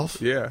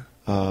themselves? Yeah.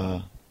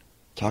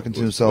 Talking to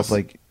himself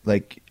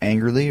like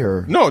angrily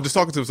or no, just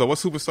talking to himself. What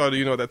superstar do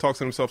you know that talks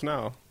to himself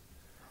now?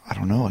 I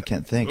don't know. I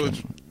can't think.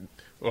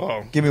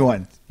 Give me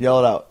one. Yell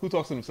it out. Who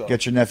talks to himself?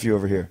 Get your nephew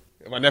over here.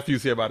 My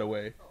nephew's here, by the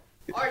way.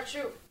 All right,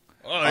 shoot.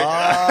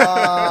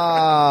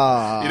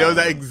 Ah. You know,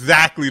 it's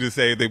exactly the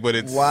same thing, but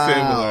it's Wow.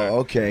 similar.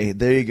 Okay,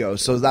 there you go.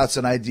 So that's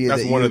an idea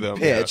That's that one you of them,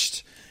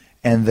 pitched,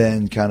 and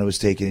then kind of was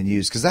taken and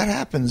used, because that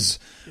happens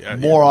Yeah,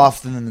 more yeah.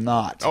 often than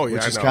not. Oh, yeah,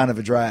 which I is know. kind of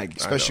a drag,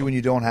 especially know. when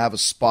you don't have a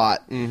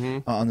spot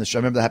on the show.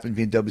 I remember that happened to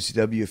me in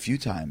WCW a few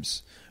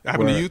times. That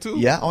happened to you too?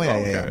 Yeah. Oh yeah. Oh,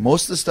 yeah, yeah. okay.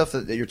 Most of the stuff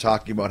that you're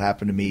talking about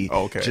happened to me.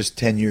 Oh, okay. Just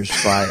 10 years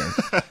prior.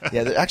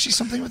 Yeah. Actually,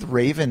 something with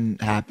Raven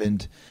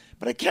happened.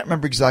 But I can't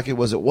remember exactly what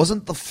it was. It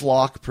wasn't the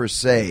flock per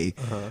se,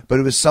 but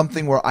it was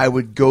something where I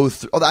would go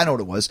through. Oh, I know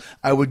what it was.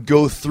 I would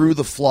go through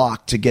the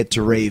flock to get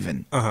to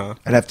Raven. I'd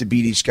have to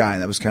beat each guy,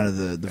 and that was kind of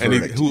the And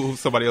verdict.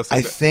 somebody else said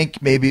I that?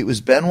 think maybe it was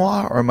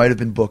Benoit or it might have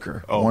been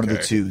Booker. Oh, one of the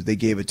okay. two. They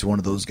gave it to one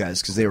of those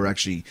guys because they were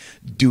actually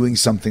doing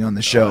something on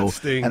the show, that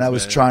stings, and I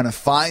was man. trying to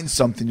find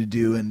something to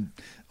do, and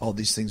all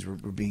these things were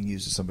being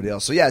used to somebody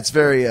else. So yeah, it's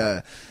very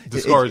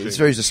Discouraging. It's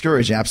very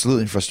discouraging,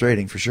 absolutely, and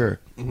frustrating for sure.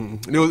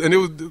 And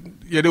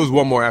there was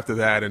one more after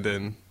that, and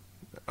then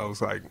I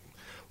was like,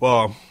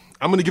 well,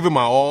 I'm going to give it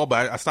my all,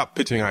 but I stopped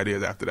pitching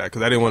ideas after that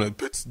because I didn't want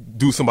to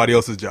do somebody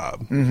else's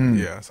job.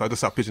 Yeah, so I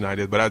just stopped pitching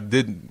ideas. But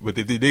if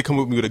they did come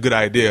with me with a good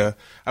idea,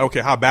 I don't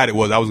care how bad it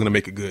was, I was going to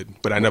make it good.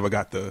 But I never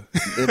got the.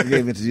 They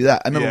gave it to do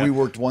that. I remember Yeah. we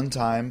worked one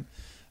time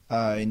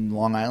in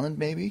Long Island,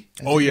 maybe.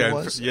 I Oh think it yeah,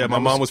 was. yeah. And My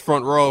mom was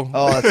front row.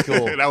 Oh, that's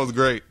cool. That was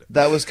great.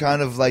 That was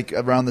kind of like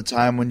around the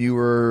time when you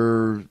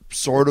were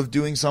sort of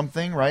doing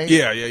something, right?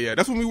 Yeah.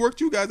 That's when we worked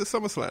you guys at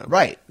SummerSlam.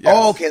 Right. Yes.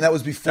 Oh, okay. That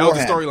was before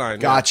the storyline, yeah.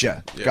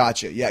 Gotcha. Yeah.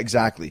 Gotcha. Yeah,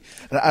 exactly.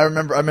 And I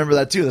remember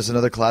that too. That's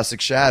another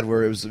classic Shad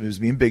where it was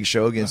me and Big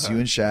Show against you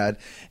and Shad,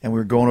 and we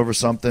were going over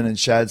something, and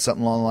Shad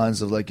something along the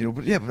lines of like,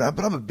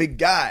 but I'm a big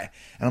guy,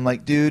 and I'm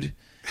like, dude,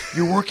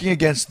 you're working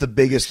against the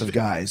biggest of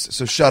guys,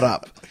 so shut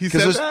up. He 'Cause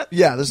said there's- that?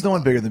 Yeah, there's no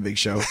one bigger than Big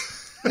Show.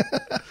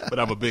 But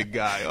I'm a big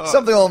guy. Oh.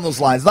 Something along those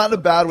lines. Not in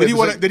a bad way. Did he but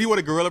want? like- Did he want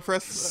a gorilla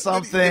press?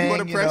 something, Did he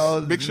want to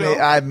press Big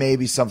Show?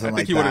 Maybe something I like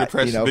think he that. wanted to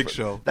press Big but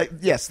Show.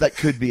 Yes, that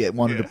could be it.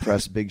 Wanted Yeah. to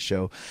press Big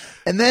Show.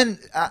 And then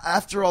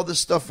after all this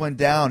stuff went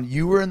down,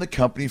 you were in the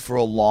company for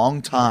a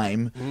long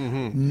time,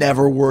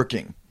 never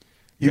working.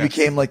 You Yes.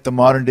 became like the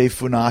modern day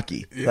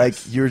Funaki. Yes. Like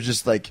you're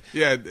just like,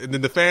 Yeah, and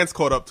then the fans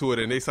caught up to it,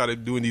 and they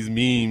started doing these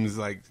memes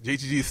like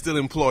JTG is still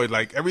employed.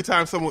 Like every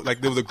time someone,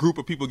 like there was a group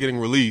of people getting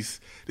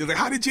released, they was like,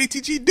 "How did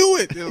JTG do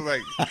it?" They was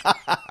like,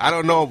 "I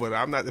don't know, but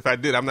I'm not. If I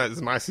did, I'm not.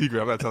 It's my secret.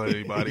 I'm not telling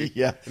anybody."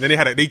 Yeah. And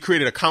then they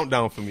created a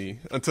countdown for me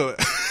until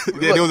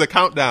yeah, there was a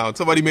countdown.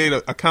 Somebody made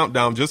a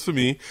countdown just for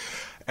me,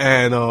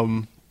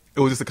 and it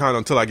was just a countdown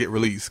until I get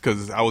released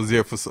because I was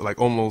there for like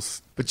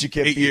almost. but you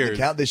kept 8 beating years.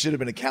 the count. They should have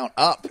been a count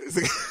up.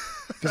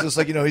 Because it's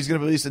like, he's going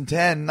to release in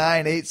 10,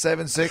 9, 8,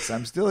 7, 6.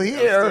 I'm still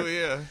here. Still,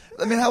 yeah.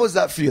 I mean, how was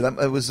that for you? That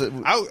it was.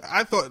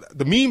 I thought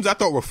the memes I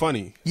thought were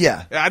funny.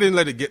 Yeah. I didn't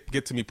let it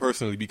get to me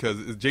personally because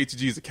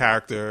JTG is a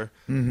character.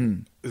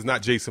 It's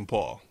not Jason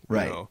Paul. you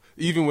Right. know.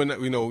 Even when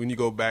when you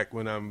go back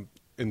when I'm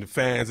in the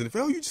fans and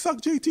you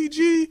suck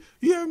JTG.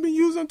 You haven't been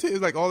used on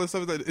it's like all this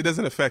stuff. It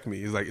doesn't affect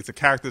me. It's like it's a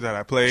character that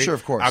I play. Sure,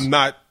 of course. I'm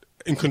not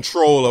in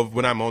control of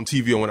when I'm on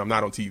TV or when I'm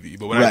not on TV.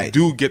 But when I Right.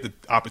 do get the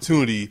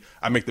opportunity,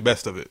 I make the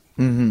best of it.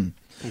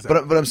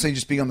 But I'm saying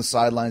just being on the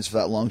sidelines for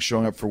that long,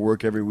 showing up for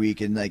work every week,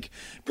 and like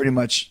pretty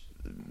much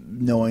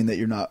knowing that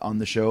you're not on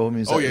the show. I mean,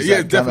 is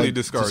that Definitely kinda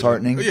discouraging.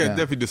 disheartening.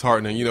 Definitely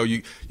disheartening.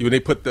 You when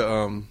they put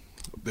the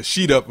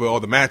sheet up with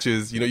all the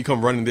matches, you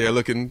come running there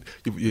looking,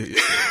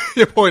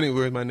 you're pointing,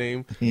 where's my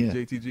name? Yeah.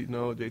 JTG,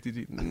 no,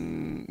 JTG,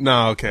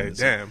 no, okay,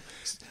 damn.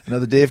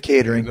 Another day of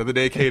catering. Another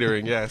day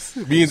catering, yes.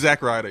 Me and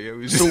Zack Ryder, yeah.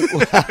 We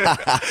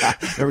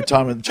just,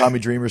 Remember Tommy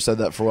Dreamer said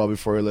that for a while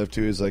before he left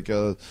too. He's like,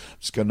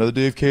 just got another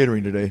day of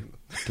catering today.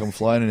 Come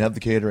fly in and have the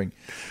catering.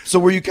 So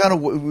were you kind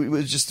of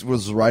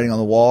was writing on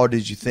the wall, or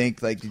did you think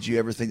did you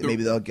ever think that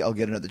maybe I'll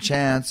get another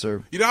chance,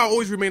 or I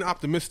always remain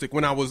optimistic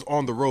when I was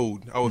on the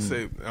road. I would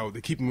say they're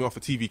keeping me off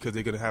of TV because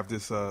they're gonna have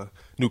this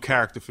new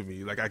character for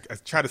me. Like I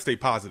try to stay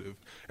positive,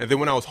 and then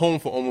when I was home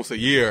for almost a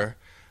year,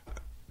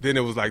 then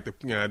it was like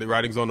the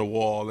writing's on the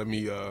wall. Let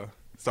me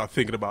start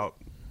thinking about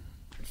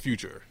the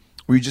future.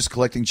 were you just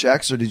collecting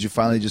checks, or did you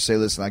finally just say,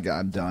 "Listen,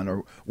 I'm done"?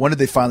 Or when did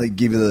they finally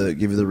give you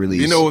the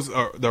release? It was,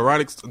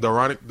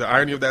 the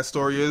irony of that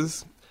story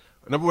is,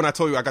 remember when I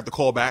told you I got the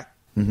call back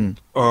to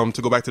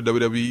go back to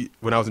WWE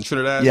when I was in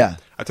Trinidad? Yeah.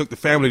 I took the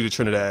family to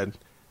Trinidad.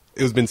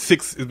 It's been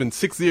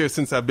 6 years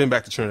since I've been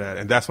back to Trinidad,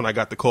 and that's when I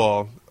got the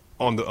call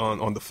on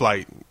the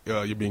flight.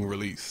 You're being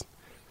released.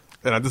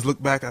 And I just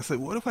looked back. I said,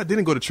 "What if I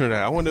didn't go to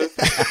Trinidad? I wonder."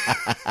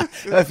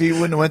 If you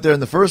wouldn't have went there in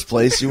the first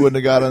place, you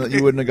wouldn't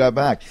have got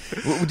back.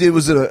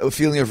 Was it a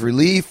feeling of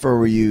relief, or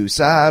were you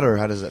sad, or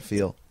how does that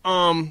feel?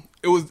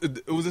 It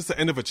was just the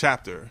end of a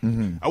chapter.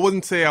 I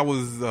wouldn't say I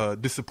was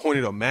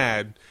disappointed or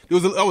mad.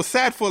 I was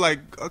sad for like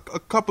a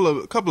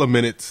couple of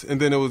minutes,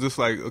 and then it was just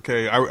like,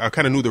 okay, I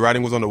kind of knew the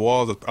writing was on the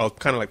walls. I was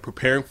kind of like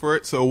preparing for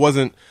it, so I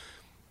wasn't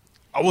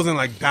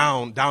like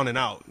down and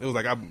out. It was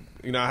like I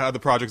had other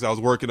projects I was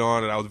working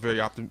on, and I was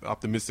very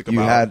optimistic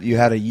about. You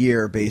had a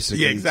year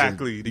basically. Yeah,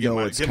 exactly, to get know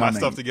my what's stuff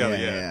coming. together,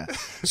 yeah.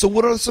 So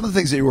what are some of the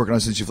things that you're working on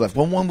since you've left?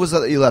 When was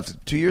that you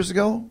left? 2 years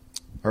ago?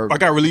 Or I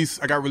got released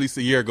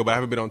a year ago, but I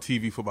haven't been on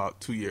TV for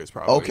about 2 years,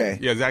 probably. Okay.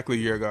 Yeah, exactly a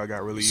year ago I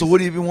got released. so what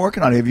have you been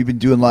working on? Have you been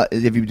doing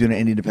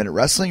any independent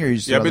wrestling, or you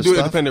just Yeah, I've been doing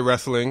stuff? independent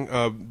wrestling.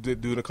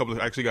 Doing a couple of.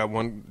 Actually, got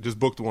one. Just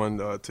booked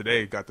one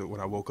today. When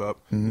I woke up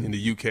in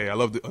the UK. I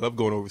love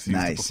going overseas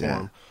Nice,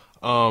 to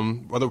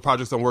perform. Other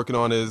projects I'm working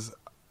on is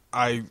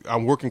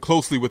I'm working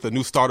closely with a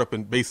new startup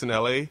based in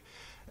LA.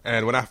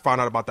 And when I found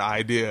out about the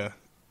idea,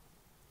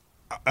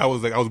 I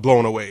was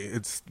blown away.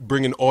 It's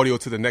bringing audio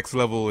to the next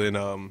level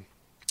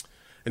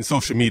in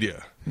social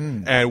media.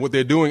 And what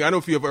they're doing, I don't know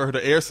if you ever heard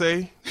of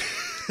Airsay.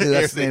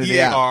 That's the name of the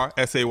app.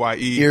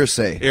 EARSAYE.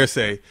 Airsay.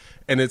 Airsay.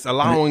 And it's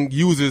allowing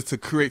users to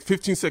create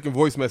 15-second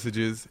voice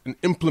messages and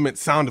implement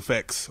sound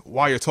effects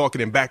while you're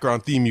talking in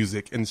background theme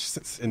music and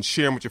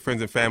share them with your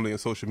friends and family on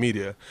social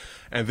media.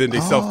 And then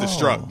they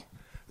self-destruct.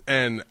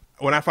 And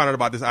when I found out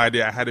about this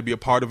idea, I had to be a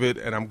part of it,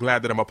 and I'm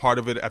glad that I'm a part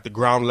of it at the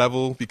ground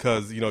level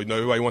because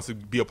everybody wants to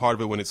be a part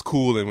of it when it's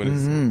cool and when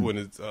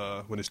it's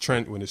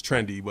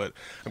trendy. But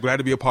I'm glad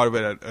to be a part of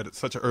it at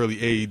such an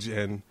early age,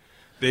 and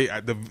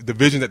the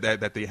vision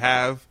that they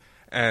have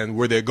and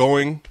where they're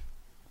going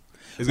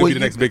is going to be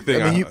the next big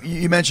thing. I mean,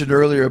 you mentioned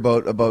earlier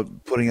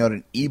about putting out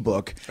an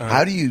ebook.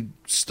 How do you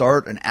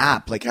start an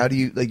app? Like, how do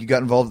you you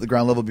got involved at the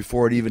ground level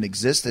before it even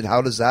existed?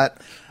 How does that?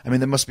 I mean,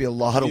 there must be a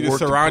lot of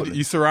work.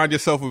 You surround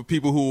yourself with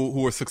people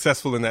who are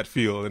successful in that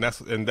field,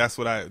 and that's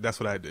what I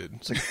did.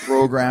 It's like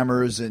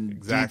programmers and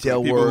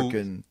detail work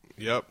and.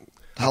 Yep.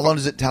 How long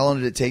did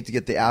it take to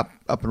get the app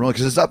up and rolling?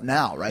 Because it's up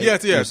now, right? Yeah.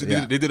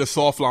 They did a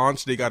soft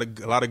launch. They got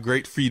a lot of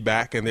great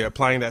feedback, and they're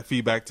applying that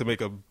feedback to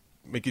make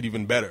it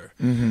even better.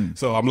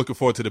 So I'm looking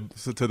forward to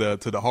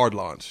the hard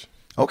launch.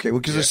 Okay, well,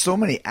 because there's so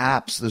many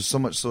apps, there's so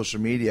much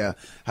social media.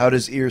 How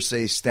does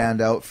Airsay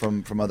stand out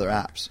from other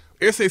apps?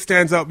 Airsay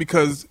stands out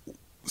because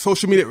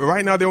social media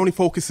right now they're only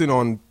focusing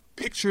on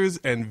pictures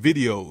and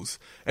videos.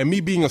 And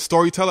me being a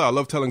storyteller, I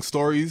love telling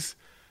stories.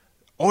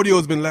 Audio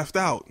has been left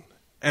out.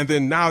 And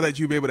then now that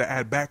you'll be able to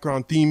add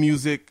background theme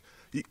music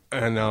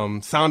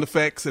and sound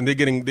effects, and they're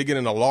getting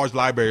a large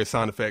library of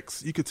sound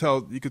effects. You could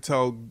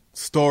tell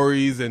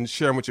stories and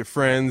share them with your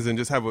friends, and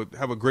just have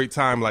a great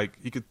time. Like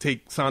you could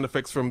take sound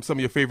effects from some of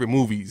your favorite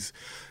movies.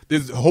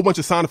 There's a whole bunch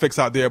of sound effects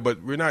out there,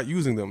 but we're not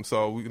using them.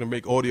 So we're gonna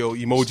make audio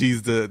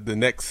emojis the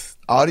next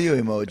audio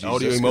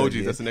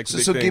emojis. That's the next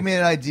big so thing. Give me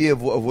an idea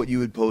of what you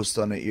would post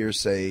on an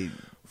Airsay.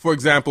 For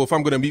example, if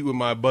I'm going to meet with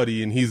my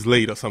buddy and he's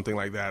late or something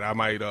like that, I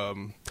might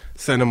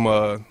send him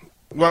a...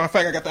 Well, in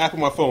fact, I got the app on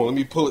my phone. Let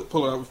me pull it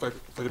up if I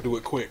can do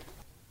it quick.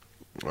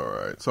 All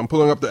right. So I'm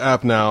pulling up the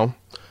app now.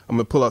 I'm going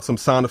to pull out some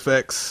sound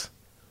effects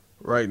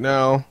right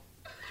now.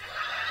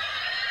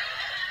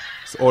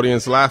 This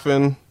audience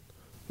laughing.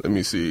 Let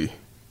me see.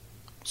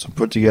 So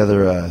put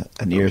together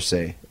an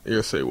Airsay.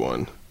 Airsay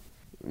one.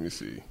 Let me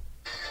see.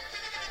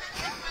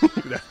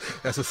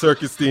 That's a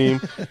circus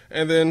theme.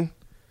 And then...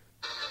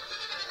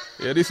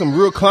 Yeah, there's some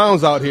real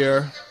clowns out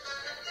here.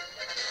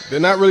 They're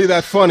not really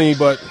that funny,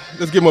 but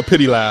let's give them a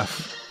pity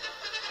laugh.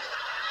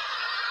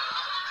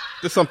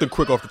 Just something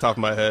quick off the top of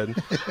my head.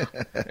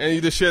 And you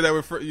just share that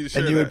with you.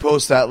 And you would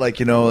post that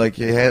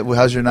hey,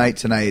 how's your night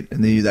tonight?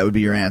 And then that would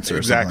be your answer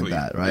exactly. Or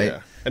something like that, right?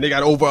 Yeah. And they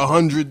got over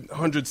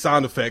 100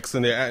 sound effects,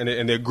 and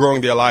they're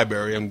growing their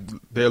library,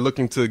 and they're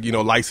looking to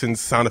license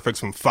sound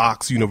effects from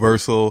Fox,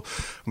 Universal,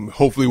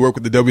 hopefully work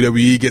with the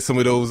WWE, get some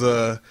of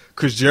those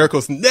Chris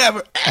Jericho's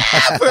never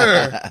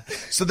ever.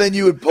 So then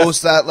you would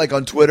post that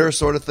on Twitter,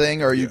 sort of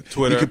thing, or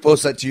Twitter. You could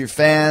post that to your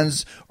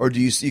fans, or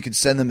you could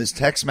send them as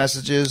text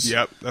messages.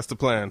 Yep, that's the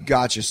plan.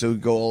 Gotcha. So it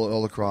would go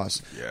all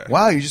across. Yeah.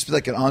 Wow, you just be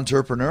like an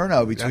entrepreneur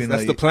now.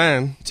 That's the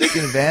plan.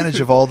 Taking advantage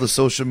of all the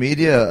social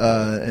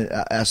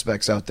media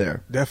aspects out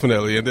there.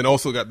 Definitely, and then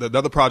also got the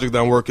other project that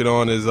I'm working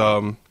on is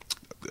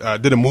I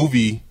did a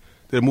movie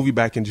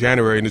back in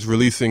January, and it's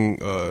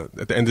releasing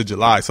at the end of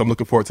July. So I'm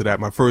looking forward to that.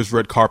 My first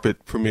red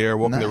carpet premiere,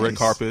 walking the red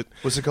carpet.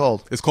 What's it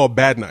called? It's called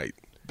Bad Night.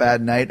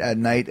 Bad Night at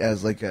night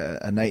as like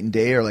a night and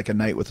day, or like a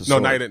night with a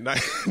sword? No, night and day.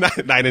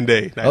 Night and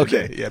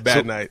day. Yeah,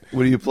 Bad Night.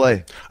 What do you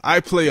play? I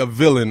play a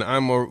villain.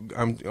 I'm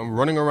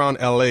running around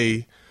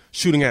L.A.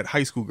 shooting at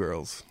high school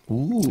girls.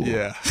 Ooh.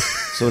 Yeah.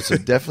 So it's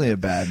definitely a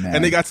bad man.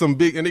 And they got some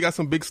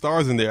big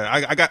stars in there.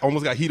 I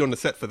almost got heat on the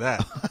set for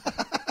that.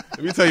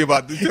 Let me tell you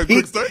about this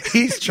quick story.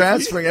 He's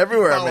transferring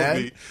everywhere,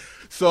 man. Me.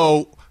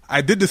 So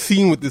I did the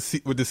scene with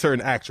this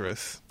certain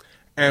actress,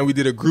 and we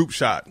did a group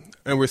shot,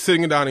 and we're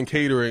sitting down and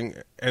catering,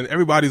 and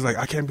everybody's like,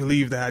 "I can't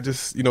believe that I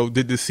just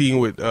did this scene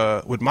with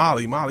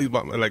Molly." Molly's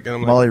like, and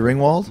I'm Molly like,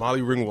 Ringwald.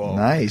 Molly Ringwald.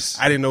 Nice.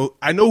 I didn't know.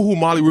 I know who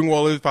Molly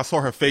Ringwald is if I saw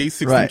her face,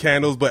 16 Right.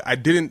 Candles, but I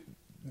didn't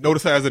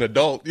notice her as an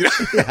adult.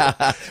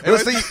 Yeah.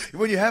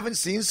 When you haven't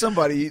seen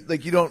somebody,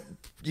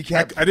 you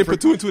can't. I didn't put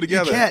two and two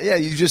together. You can't. Yeah,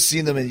 you just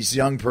seen them as a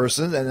young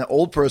person and an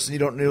old person. You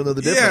don't know the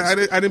difference.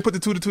 Yeah, I didn't put the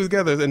two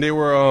together, and they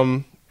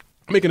were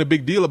making a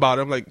big deal about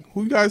it. I'm like,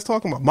 who you guys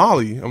talking about?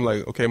 Molly. I'm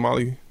like, okay,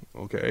 Molly.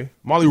 Okay,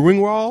 Molly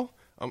Ringwald.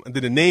 And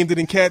then the name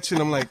didn't catch, and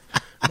I'm like,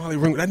 Molly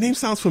Ringwald. That name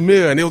sounds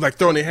familiar. And they was like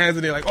throwing their hands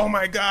in there like, oh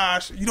my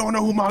gosh, you don't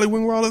know who Molly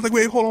Ringwald is? Like,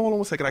 wait, hold on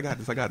 1 second. I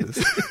got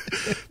this.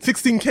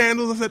 16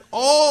 Candles. I said,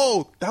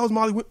 oh, that was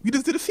Molly. We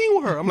just did a scene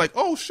with her. I'm like,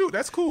 oh shoot,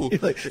 that's cool. You're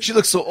like, she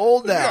looks so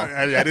old now.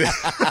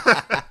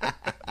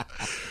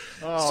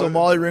 So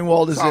Molly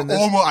Ringwald is in this.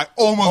 I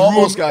almost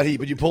Almost got heat,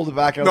 but you pulled it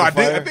back out No, of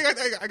the fire. I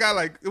think I got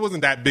like, it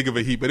wasn't that big of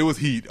a heat, but it was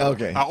heat.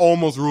 Okay. I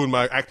almost ruined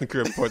my acting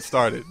career before it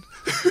started.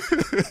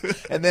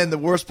 And then the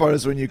worst part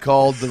is when you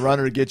called the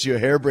runner to get you a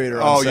hair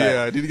braider on Oh set.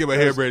 yeah, I need to get my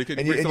hair braided.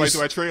 Can you bring somebody to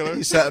my trailer?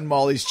 You sat in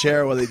Molly's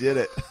chair while they did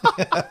it.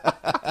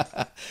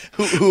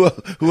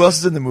 who else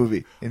is in the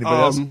movie? Anybody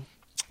else?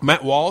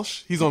 Matt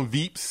Walsh, he's on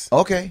Veeps.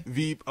 Okay.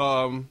 Veep.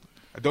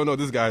 I don't know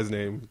this guy's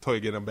name. Tell you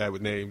again, I'm bad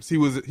with names. He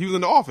was in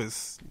The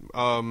Office.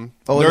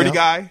 Nerdy yeah.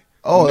 guy.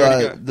 Oh,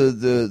 Nerdy guy.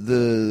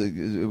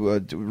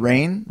 the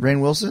Rain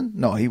Wilson?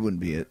 No, he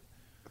wouldn't be it.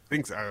 I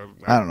think so.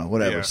 I don't know.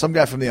 Whatever. Yeah. Some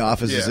guy from The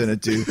Office is Yeah. in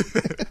it too.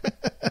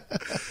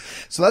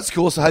 So that's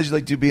cool. So how'd you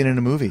like being in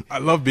a movie? I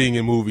love being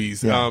in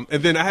movies. Yeah.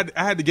 And then I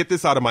had to get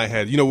this out of my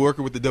head. You know,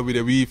 working with the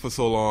WWE for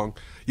so long,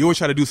 you always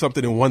try to do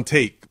something in one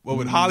take. Well,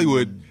 with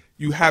Hollywood,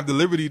 you have the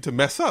liberty to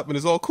mess up, and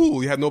it's all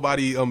cool. You have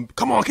nobody.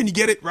 Come on, can you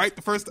get it right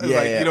the first? Yeah,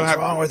 like, yeah. You don't What's have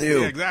wrong with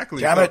you? Yeah,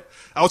 exactly. Damn So it.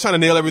 I was trying to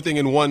nail everything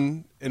in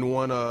one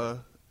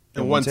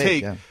one take,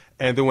 take. yeah.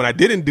 And then when I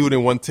didn't do it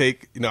in one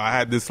take, you know, I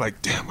had this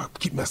like, damn, I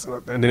keep messing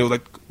up. And then it was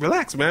like,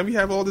 relax, man. We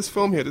have all this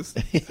film here. Just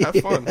have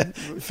fun.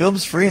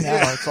 Film's free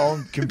now. It's all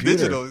on computer.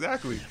 Digital,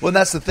 exactly. Well, and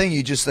that's the thing.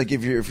 You just like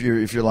if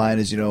your line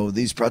is, you know,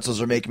 these pretzels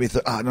are making me.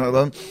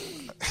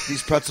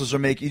 These pretzels are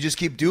making. You just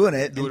keep doing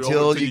it Do it until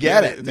over till you you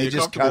get get it. it, And until they you're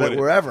just cut comfortable it with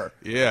it. wherever.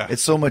 Yeah.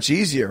 It's so much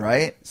easier,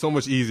 right? So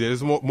much easier.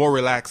 It's a more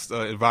relaxed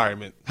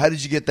environment. How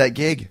did you get that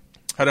gig?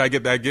 How did I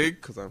get that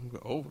gig? Because I'm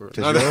over.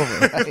 Because you're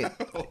over,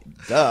 right?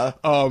 Duh.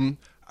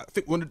 I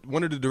think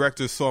one of the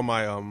directors saw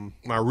my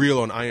my reel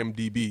on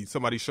IMDb.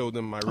 Somebody showed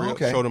them my reel.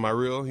 Okay. Showed him my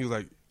reel. He was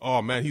like,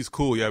 "Oh man, he's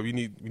cool. Yeah, we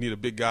need a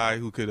big guy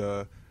who could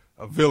a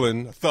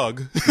villain, a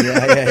thug.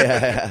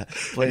 Yeah.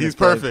 Playing He's a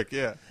thug. perfect.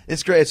 Yeah,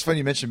 It's great. It's funny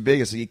you mentioned big.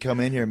 It's like you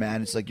come in here,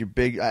 man. It's like you're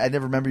big. I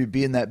never remember you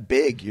being that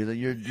big. You're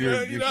you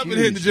know, I've been huge,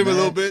 hitting the gym man. a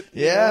little bit.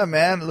 Yeah,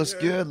 man. It looks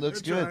good.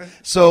 Looks good good. try.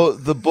 So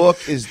the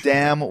book is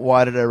Damn,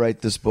 Why Did I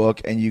Write This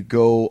Book? And you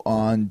go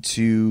on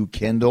to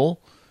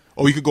Kindle.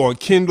 Oh, you could go on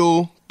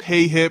Kindle,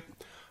 PayHip.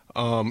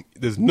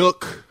 There's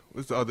Nook.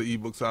 What's the other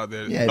ebooks out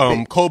there?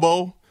 Yeah,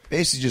 Kobo.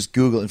 Basically, just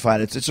Google it and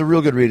find it. It's a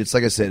real good read. It's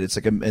like I said, it's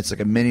like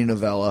a mini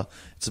novella.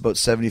 It's about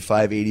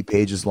 75, 80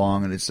 pages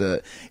long, and it's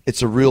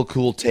a real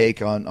cool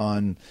take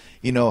on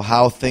you know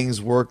how things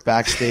work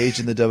backstage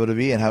in the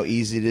WWE and how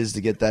easy it is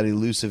to get that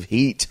elusive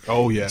heat.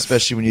 Oh, yes.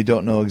 Especially when you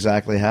don't know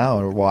exactly how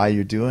or why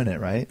you're doing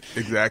it, right?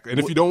 Exactly. And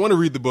if you don't want to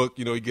read the book,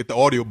 you know, you get the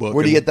audiobook.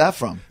 Where do you get that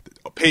from?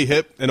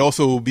 PayHip, and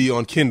also will be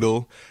on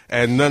Kindle,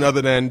 and none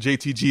other than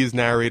JTG is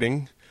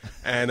narrating.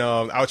 And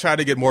I'll try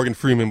to get Morgan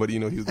Freeman, but you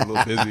know he was a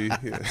little busy.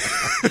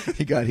 Yeah.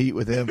 You got heat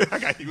with him. I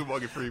got you with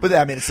Morgan Freeman. But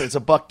I mean, it's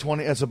 $1.20,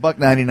 it's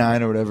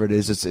 $1.99 or whatever it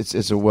is.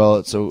 It's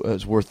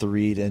worth the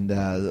read. And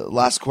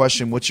last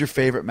question: what's your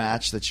favorite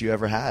match that you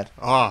ever had?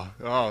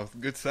 Oh,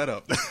 good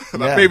setup.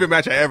 My Yeah. favorite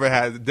match I ever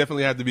had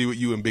definitely had to be with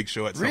you and Big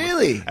Show at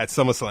Really? at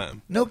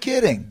SummerSlam. No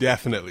kidding.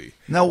 Definitely,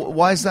 Now,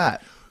 why is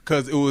that?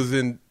 because it was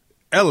in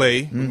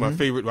L.A. Mm-hmm. My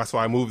favorite. That's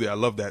why I moved there. I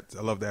love that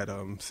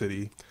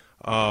city.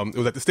 It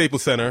was at the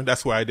Staples Center.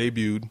 That's where I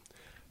debuted,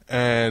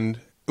 and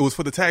it was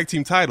for the tag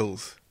team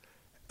titles.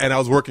 And I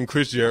was working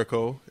Chris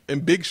Jericho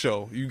and Big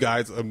Show. You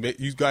guys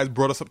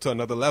brought us up to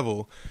another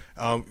level.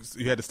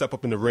 You had to step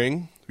up in the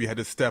ring. We had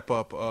to step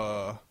up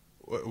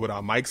with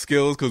our mic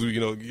skills because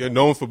you're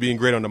known for being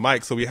great on the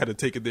mic, so we had to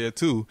take it there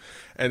too.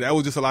 And that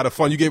was just a lot of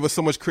fun. You gave us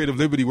so much creative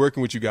liberty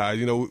working with you guys.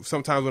 You know,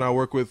 sometimes when I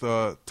work with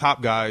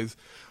top guys,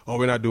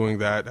 we're not doing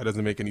that. That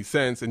doesn't make any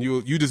sense. And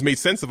you just made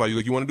sense of it. You're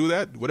like, you want to do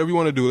that? Whatever you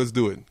want to do, let's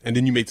do it. And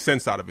then you made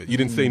sense out of it. You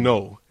didn't say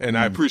no. And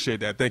I appreciate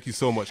that. Thank you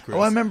so much, Chris.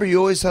 Oh, I remember you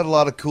always had a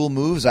lot of cool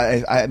moves.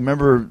 I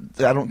remember,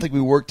 I don't think we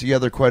worked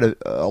together quite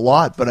a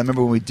lot, but I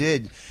remember when we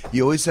did,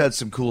 you always had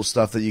some cool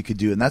stuff that you could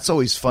do, and that's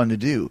always fun to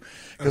do.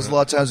 Because a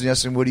lot of times when you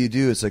ask them, what do you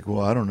do? It's like,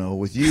 well, I don't know.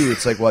 With you,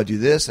 it's like, well, I do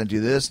this, and do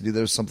this, and do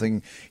there's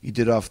something you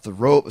did off the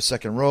rope, a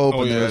second rope,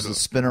 and yeah, there's a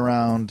spin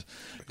around.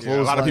 Yeah,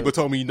 a lot of people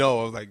told me no.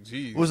 I was like,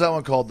 geez. What was that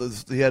one called?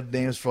 He had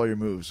names for all your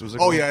moves. Was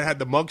it Oh, yeah, I had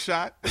the mug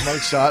shot. mug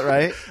shot,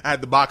 right? I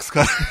had the box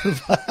cut.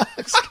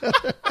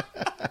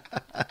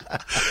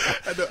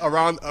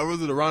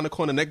 Was it around the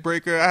corner neck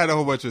breaker? I had a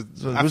whole bunch of.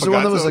 Was there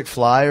one that was like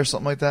fly or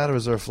something like that, or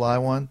was there a fly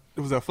one?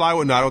 It was a fly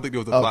one? No, I don't think there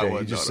was a fly Okay,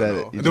 one. you just No, said no,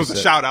 it. no. You There was just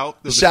a said it. shout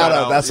out. The shout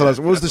out. That's what I was.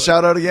 What was the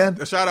shout out again?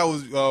 The shout out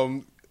was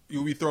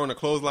you'll be throwing a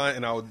clothesline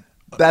and I would.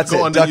 That's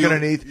go it. Duck you.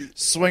 underneath,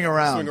 swing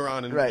around. Swing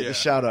around and- right, yeah. the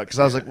shout out. Because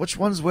I was like, which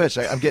one's which?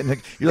 I'm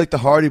getting. You're like the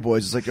Hardy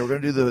Boys. It's like we're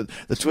going to do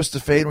the twist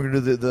of fate. We're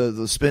going to do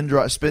the spin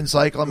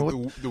cycle. I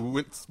mean, The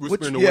whisper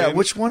which, in the yeah, wind.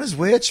 which one is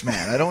which,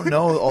 man? I don't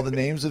know all the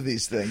names of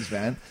these things,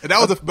 man. And that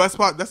was the best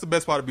part. That's the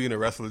best part of being a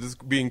wrestler,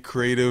 just being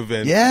creative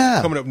and Yeah.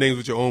 coming up with names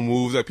with your own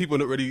moves. Like people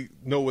don't really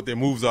know what their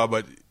moves are,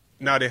 but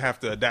now they have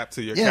to adapt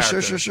to your Yeah,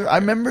 character. sure. I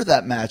remember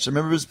that match. I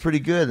remember it was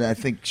pretty good, and I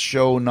think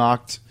Show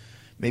knocked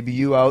maybe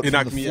you out He from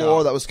knocked the me floor.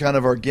 out. That was kind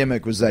of our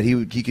gimmick, was that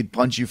he could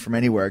punch you from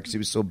anywhere because he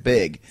was so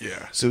big.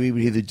 Yeah. So he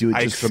would either do it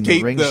I just from the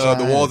escaped ring the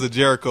side. walls of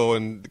Jericho,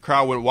 and the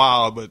crowd went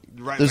wild. But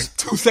like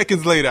 2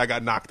 seconds later, I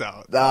got knocked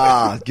out.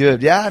 Ah,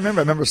 good. Yeah, I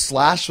remember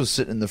Slash was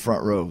sitting in the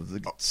front row.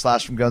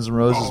 Slash from Guns N'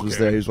 Roses was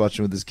okay. there. He was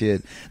watching with his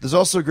kid. There's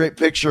also a great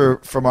picture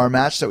from our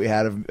match that we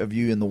had of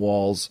you in the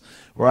walls,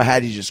 where I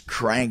had you just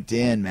cranked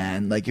in,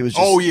 man. Like it was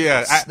just Oh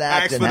yeah, I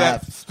snapped asked in for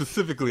half. that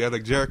specifically. I was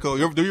like, Jericho,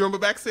 do you remember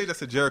backstage? I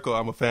said, Jericho,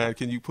 I'm a fan.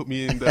 Can you put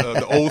me in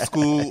the old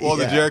school or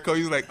the Yeah. Jericho?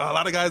 He was like, a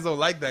lot of guys don't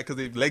like that because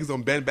their legs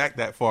don't bend back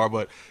that far.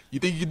 But you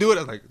think you can do it?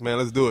 I was like, man,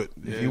 let's do it.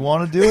 Yeah. If you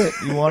want to do it,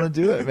 you want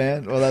to do it,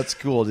 man. Well, that's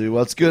cool, dude.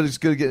 Well, it's good. It's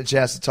good getting a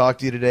chance to talk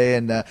to you today.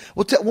 And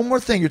one more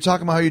thing, you're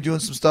talking about how you're doing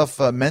some stuff,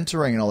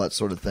 mentoring and all that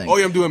sort of thing. Oh,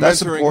 yeah, I'm doing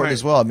that's mentoring, important right.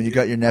 as well. I mean, you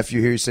got your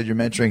nephew here. You said you're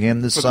mentoring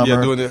him this summer.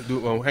 Yeah,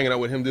 hanging out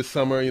with him this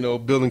summer.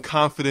 Building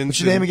confidence. What's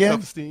your name and again?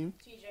 self-esteem.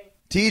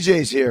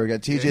 TJ's here. We got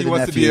TJ He the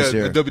wants to be nephew's a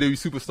here. WWE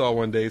superstar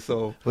one day.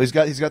 So Well,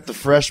 he's got the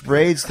fresh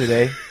braids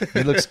today.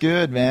 He looks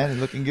good, man. He's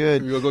looking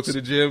good. we'll go to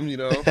the gym.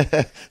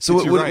 So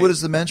Get you right. what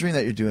is the mentoring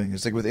that you're doing?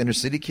 It's like with inner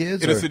city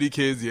kids? Inner or- city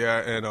kids, yeah,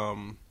 and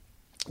I'm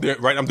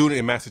doing it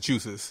in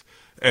Massachusetts,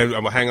 and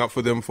I'm gonna hang out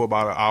for them for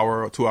about an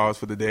hour or 2 hours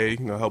for the day.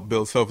 Help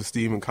build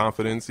self-esteem and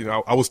confidence.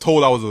 I was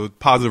told I was a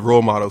positive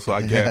role model, so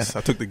I guess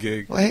I took the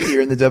gig. Well, hey,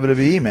 you're in the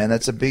WWE, man.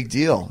 That's a big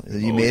deal.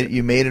 You made it.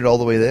 You made it all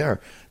the way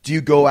there. Do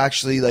you go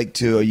actually like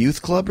to a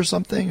youth club or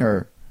something,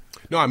 or?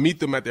 No, I meet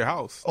them at their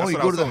house. Oh, That's you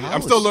what go I was to their telling you. house.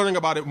 I'm still learning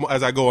about it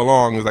as I go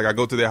along. It's like I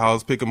go to their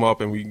house, pick them up,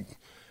 and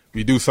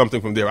we do something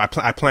from there. I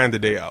plan the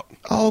day out.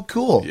 Oh,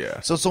 cool.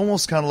 Yeah. So it's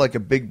almost kind of like a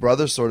Big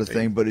Brother sort of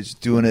thing, but it's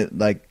doing it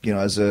like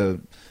as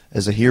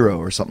a hero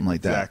or something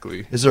like that.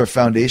 Exactly. Is there a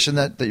foundation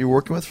that you're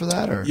working with for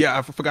that, or? Yeah,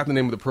 I forgot the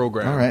name of the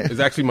program. All right. It's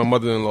actually my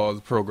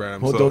mother-in-law's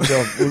program. Well, so. don't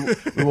tell.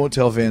 We won't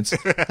tell Vince. I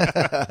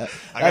gotta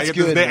That's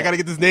good. I gotta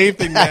get this name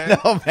thing, man.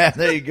 No, man.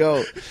 There you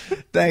go.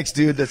 Thanks,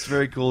 dude. That's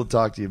very cool to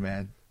talk to you,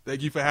 man.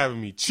 Thank you for having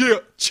me.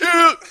 Cheer.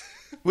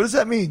 What does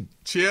that mean?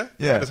 Cheer?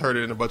 Yeah. I just heard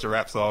it in a bunch of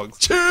rap songs.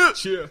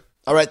 Cheer.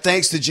 All right,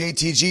 thanks to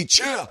JTG.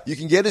 Cheer. You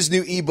can get his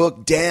new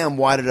ebook, Damn,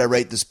 Why Did I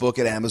Write This Book,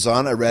 at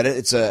Amazon. I read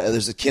it.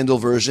 There's a Kindle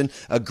version.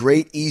 A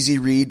great, easy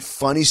read,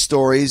 funny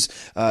stories.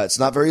 It's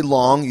not very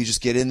long. You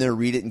just get in there,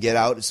 read it, and get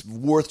out. It's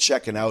worth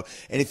checking out.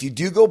 And if you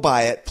do go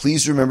buy it,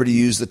 please remember to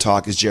use the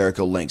Talk is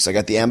Jericho links. I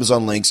got the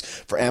Amazon links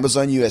for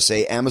Amazon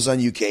USA,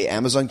 Amazon UK,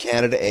 Amazon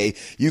Canada A.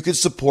 You can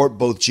support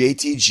both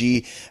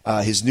JTG,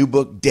 his new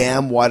book,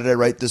 Damn, Why Did I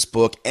Write This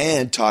Book,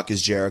 and Talk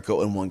is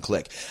Jericho in one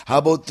click. How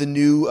about the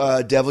new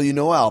Devil You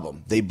Know album?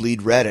 They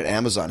Bleed Red at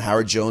Amazon.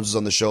 Howard Jones was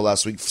on the show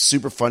last week.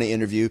 Super funny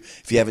interview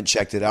if you haven't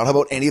checked it out. How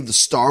about any of the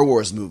Star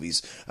Wars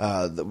movies?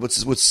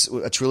 What's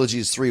a trilogy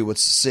is 3?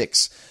 What's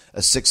 6? A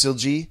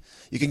sixilgy?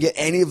 You can get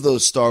any of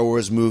those Star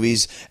Wars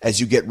movies as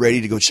you get ready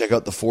to go check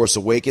out The Force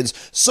Awakens.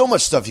 So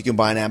much stuff you can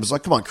buy on Amazon.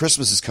 Come on,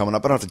 Christmas is coming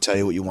up. I don't have to tell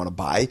you what you want to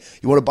buy.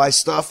 You want to buy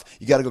stuff?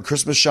 You got to go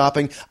Christmas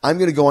shopping. I'm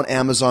going to go on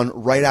Amazon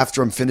right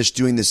after I'm finished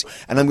doing this,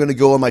 and I'm going to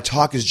go on my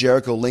Talk is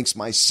Jericho links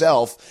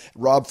myself,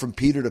 rob from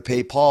Peter to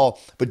pay Paul,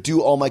 but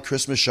do all my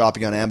Christmas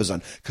shopping on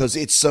Amazon because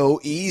it's so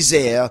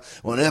easy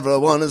when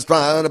everyone is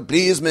trying to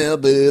please me,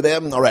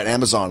 baby. All right,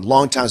 Amazon,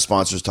 longtime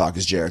sponsors, Talk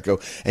is Jericho,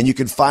 and you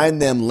can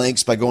find them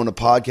links by going to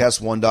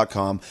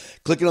podcast1.com.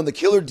 Clicking on the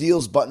Killer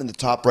Deals button in the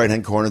top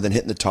right-hand corner, then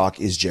hitting the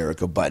Talk is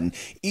Jericho button.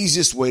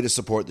 Easiest way to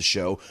support the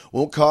show.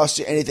 Won't cost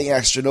you anything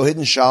extra. No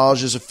hidden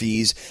charges or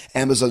fees.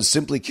 Amazon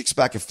simply kicks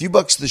back a few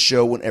bucks to the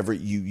show whenever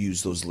you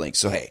use those links.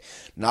 So, hey,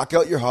 knock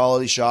out your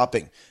holiday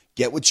shopping.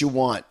 Get what you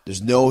want.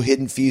 There's no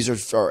hidden fees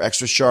or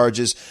extra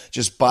charges.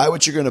 Just buy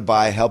what you're going to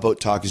buy. Help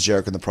out Talk is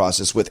Jericho in the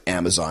process with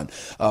Amazon.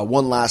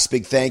 One last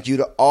big thank you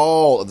to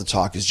all of the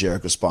Talk is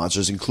Jericho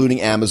sponsors,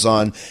 including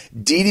Amazon.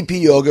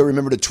 DDP Yoga.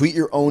 Remember to tweet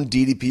your own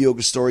DDP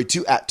Yoga story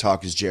to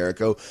 @Talk is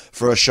Jericho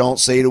for a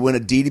chance to win a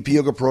DDP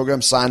Yoga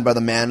program signed by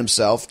the man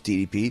himself,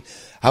 DDP.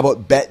 How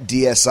about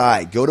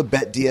BetDSI? Go to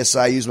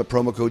BetDSI, use my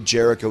promo code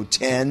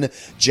Jericho10,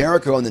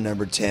 Jericho on the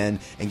number 10,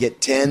 and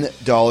get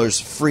 $10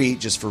 free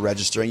just for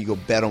registering. You go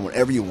bet on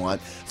whatever you want.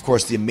 Of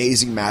course, the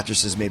amazing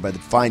mattresses made by the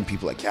fine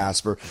people at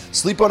Casper.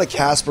 Sleep on a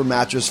Casper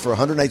mattress for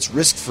 100 nights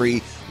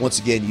risk-free. Once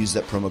again, use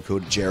that promo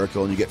code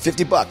Jericho, and you get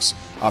 $50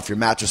 off your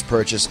mattress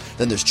purchase.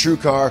 Then there's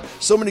TrueCar.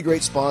 So many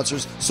great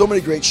sponsors, so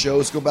many great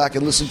shows. Go back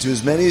and listen to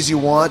as many as you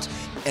want.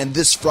 And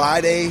this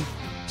Friday,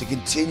 to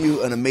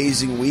continue an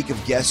amazing week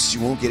of guests you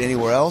won't get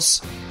anywhere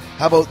else,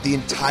 how about the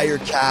entire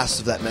cast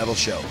of That Metal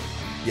Show?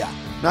 Yeah,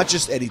 not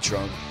just Eddie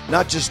Trunk,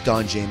 not just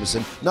Don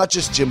Jameson, not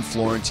just Jim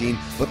Florentine,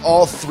 but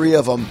all three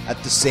of them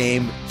at the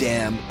same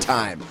damn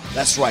time.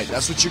 That's right,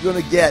 that's what you're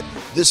going to get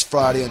this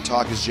Friday on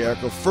Talk is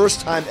Jericho. First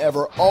time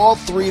ever, all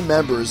three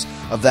members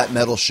of That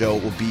Metal Show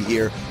will be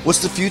here.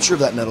 What's the future of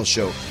That Metal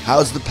Show?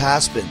 How's the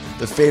past been?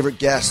 The favorite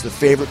guests, the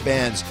favorite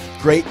bands.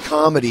 Great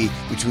comedy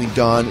between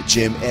Don,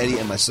 Jim, Eddie,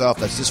 and myself.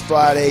 That's this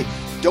Friday.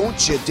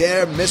 Don't you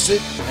dare miss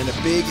it. And a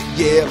big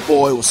yeah,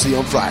 boy. We'll see you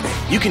on Friday.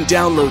 You can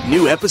download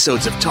new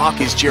episodes of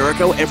Talk is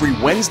Jericho every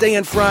Wednesday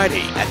and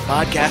Friday at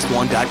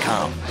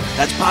podcast1.com.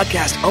 That's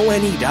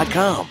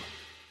podcastone.com.